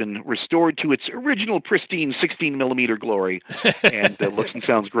 now it's been restored to its original pristine 16mm glory, and looks and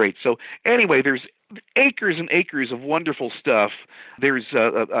sounds great. So anyway, there's acres and acres of wonderful stuff. There's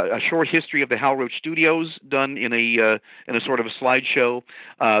a short history of the Hal Roach Studios done in a sort of a slideshow.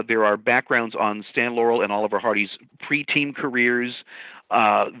 There are backgrounds on Stan Laurel and Oliver Hardy's pre-teen careers.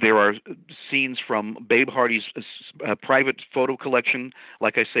 There are scenes from Babe Hardy's private photo collection.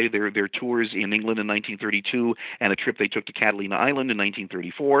 Like I say, their tours in England in 1932 and a trip they took to Catalina Island in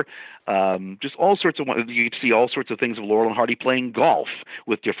 1934. Just all sorts of, you can see all sorts of things of Laurel and Hardy playing golf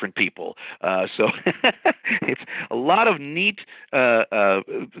with different people. So it's a lot of neat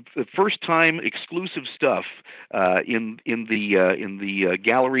first-time exclusive stuff in the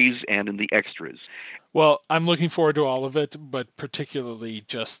galleries and in the extras. Well, I'm looking forward to all of it, but particularly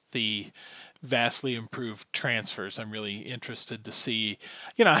just the vastly improved transfers. I'm really interested to see,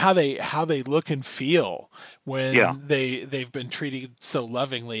 how they look and feel when they've been treated so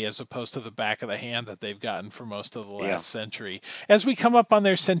lovingly, as opposed to the back of the hand that they've gotten for most of the last century. As we come up on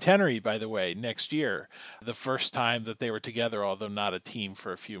their centenary, by the way, next year, the first time that they were together, although not a team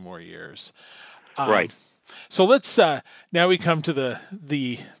for a few more years. Right. So let's now we come to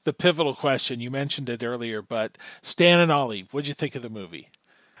the pivotal question. You mentioned it earlier, but Stan and Ollie, what'd you think of the movie?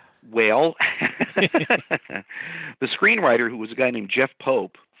 Well, the screenwriter, who was a guy named Jeff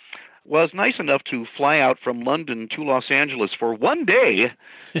Pope, was nice enough to fly out from London to Los Angeles for one day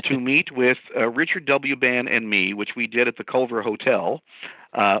to meet with Richard W. Bann and me, which we did at the Culver Hotel,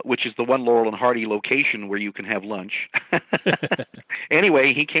 which is the one Laurel and Hardy location where you can have lunch.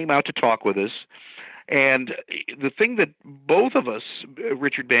 Anyway, he came out to talk with us. And the thing that both of us,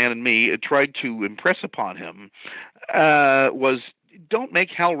 Richard Bann and me, tried to impress upon him was, don't make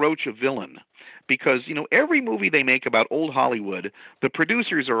Hal Roach a villain. Because, every movie they make about old Hollywood, the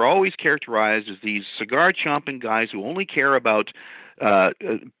producers are always characterized as these cigar-chomping guys who only care about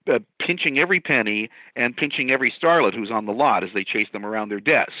pinching every penny and pinching every starlet who's on the lot as they chase them around their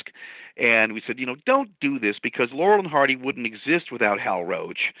desk. And we said, don't do this, because Laurel and Hardy wouldn't exist without Hal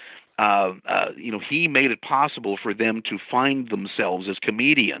Roach. He made it possible for them to find themselves as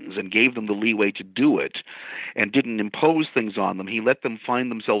comedians and gave them the leeway to do it and didn't impose things on them. He let them find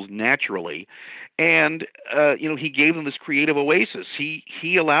themselves naturally. And, he gave them this creative oasis.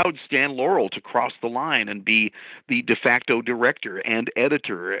 He allowed Stan Laurel to cross the line and be the de facto director and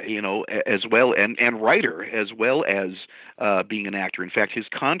editor, as well, and writer, as well as being an actor. In fact, his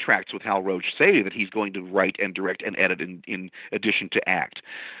contracts with Hal Roach say that he's going to write and direct and edit in addition to act.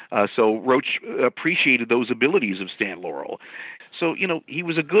 So Roach appreciated those abilities of Stan Laurel. So, he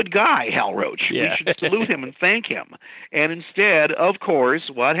was a good guy, Hal Roach. Yeah. We should salute him and thank him. And instead, of course,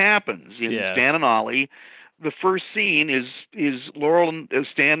 what happens? In Stan and Ollie, the first scene is Laurel and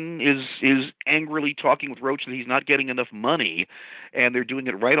Stan is angrily talking with Roach that he's not getting enough money, and they're doing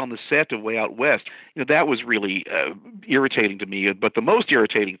it right on the set of Way Out West. That was really irritating to me. But the most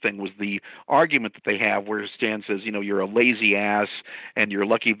irritating thing was the argument that they have where Stan says, you're a lazy ass, and you're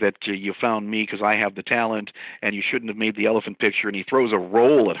lucky that you found me because I have the talent, and you shouldn't have made the elephant picture. And he throws a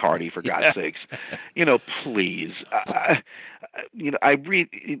roll at Hardy, for God's sakes. Please.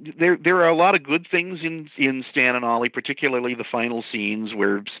 There are a lot of good things in Stan and Ollie, particularly the final scenes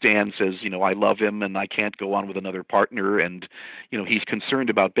where Stan says, I love him and I can't go on with another partner, and he's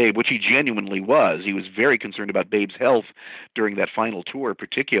concerned about Babe, which he genuinely was. He was very concerned about Babe's health during that final tour,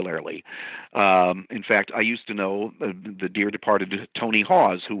 particularly. In fact, I used to know the dear departed Tony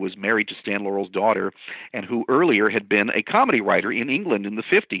Hawes, who was married to Stan Laurel's daughter, and who earlier had been a comedy writer in England in the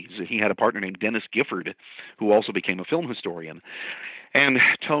 50s. He had a partner named Dennis Gifford, who also became a film historian. And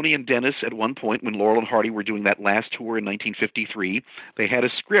Tony and Dennis, at one point, when Laurel and Hardy were doing that last tour in 1953, they had a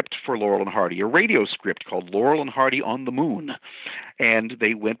script for Laurel and Hardy, a radio script called Laurel and Hardy on the Moon. And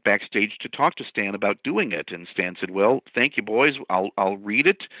they went backstage to talk to Stan about doing it. And Stan said, well, thank you, boys. I'll read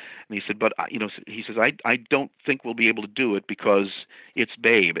it. And he said, but, he says, I don't think we'll be able to do it because it's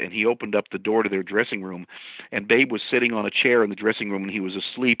Babe. And he opened up the door to their dressing room, and Babe was sitting on a chair in the dressing room, and he was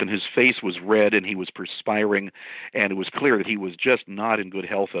asleep, and his face was red, and he was perspiring, and it was clear that he was just not in good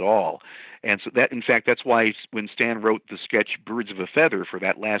health at all. And so that's why when Stan wrote the sketch Birds of a Feather for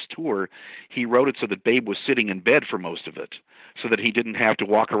that last tour, he wrote it so that Babe was sitting in bed for most of it, so that he certainly didn't have to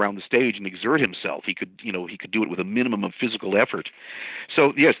walk around the stage and exert himself. He could do it with a minimum of physical effort.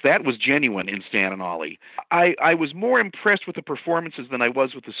 So yes, that was genuine in Stan and Ollie. I was more impressed with the performances than I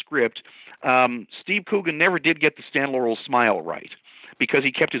was with the script. Steve Coogan never did get the Stan Laurel smile right, because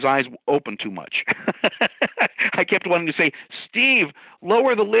he kept his eyes open too much. I kept wanting to say, Steve,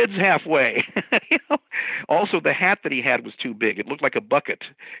 lower the lids halfway. Also, the hat that he had was too big. It looked like a bucket.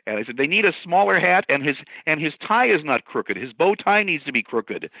 And I said, they need a smaller hat, and his tie is not crooked. His bow tie needs to be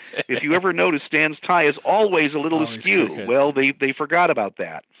crooked. If you ever notice, Stan's tie is always a little askew. Crooked. Well, they forgot about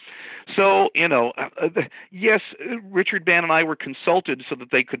that. So, yes, Richard Band and I were consulted so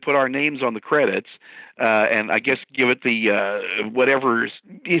that they could put our names on the credits, and I guess give it the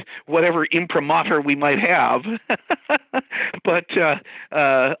whatever imprimatur we might have. But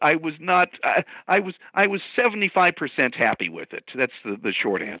I was not. I was 75% happy with it. That's the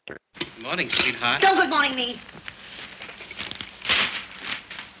short answer. Good morning, sweetheart. Don't good morning me.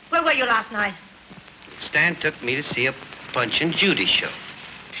 Where were you last night? Stan took me to see a Punch and Judy show.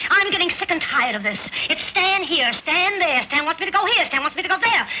 I'm getting sick and tired of this. It's Stan here, Stan there. Stan wants me to go here, Stan wants me to go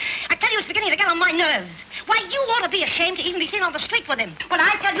there. I tell you, it's beginning to get on my nerves. Why, you ought to be ashamed to even be seen on the street with him. When I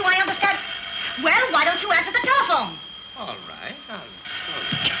tell you I understand... Well, why don't you answer the telephone? All right.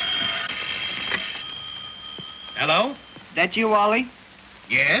 Hello? That you, Ollie?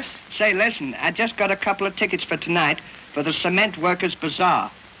 Yes? Say, listen, I just got a couple of tickets for tonight for the Cement Workers'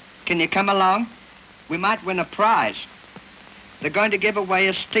 Bazaar. Can you come along? We might win a prize. They're going to give away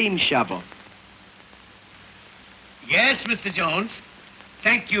a steam shovel. Yes, Mr. Jones.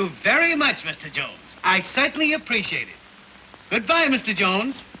 Thank you very much, Mr. Jones. I certainly appreciate it. Goodbye, Mr.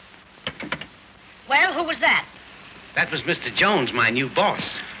 Jones. Well, who was that? That was Mr. Jones, my new boss.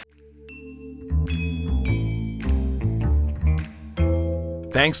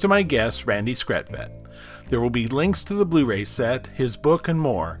 Thanks to my guest, Randy Skretvedt. There will be links to the Blu-ray set, his book, and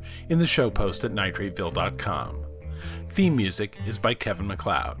more in the show post at nitrateville.com. Theme music is by Kevin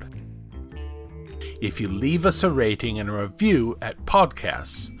MacLeod. If you leave us a rating and a review at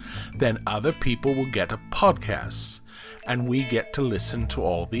Podcasts, then other people will get a podcast, and we get to listen to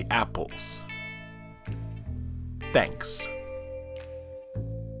all the apples. Thanks.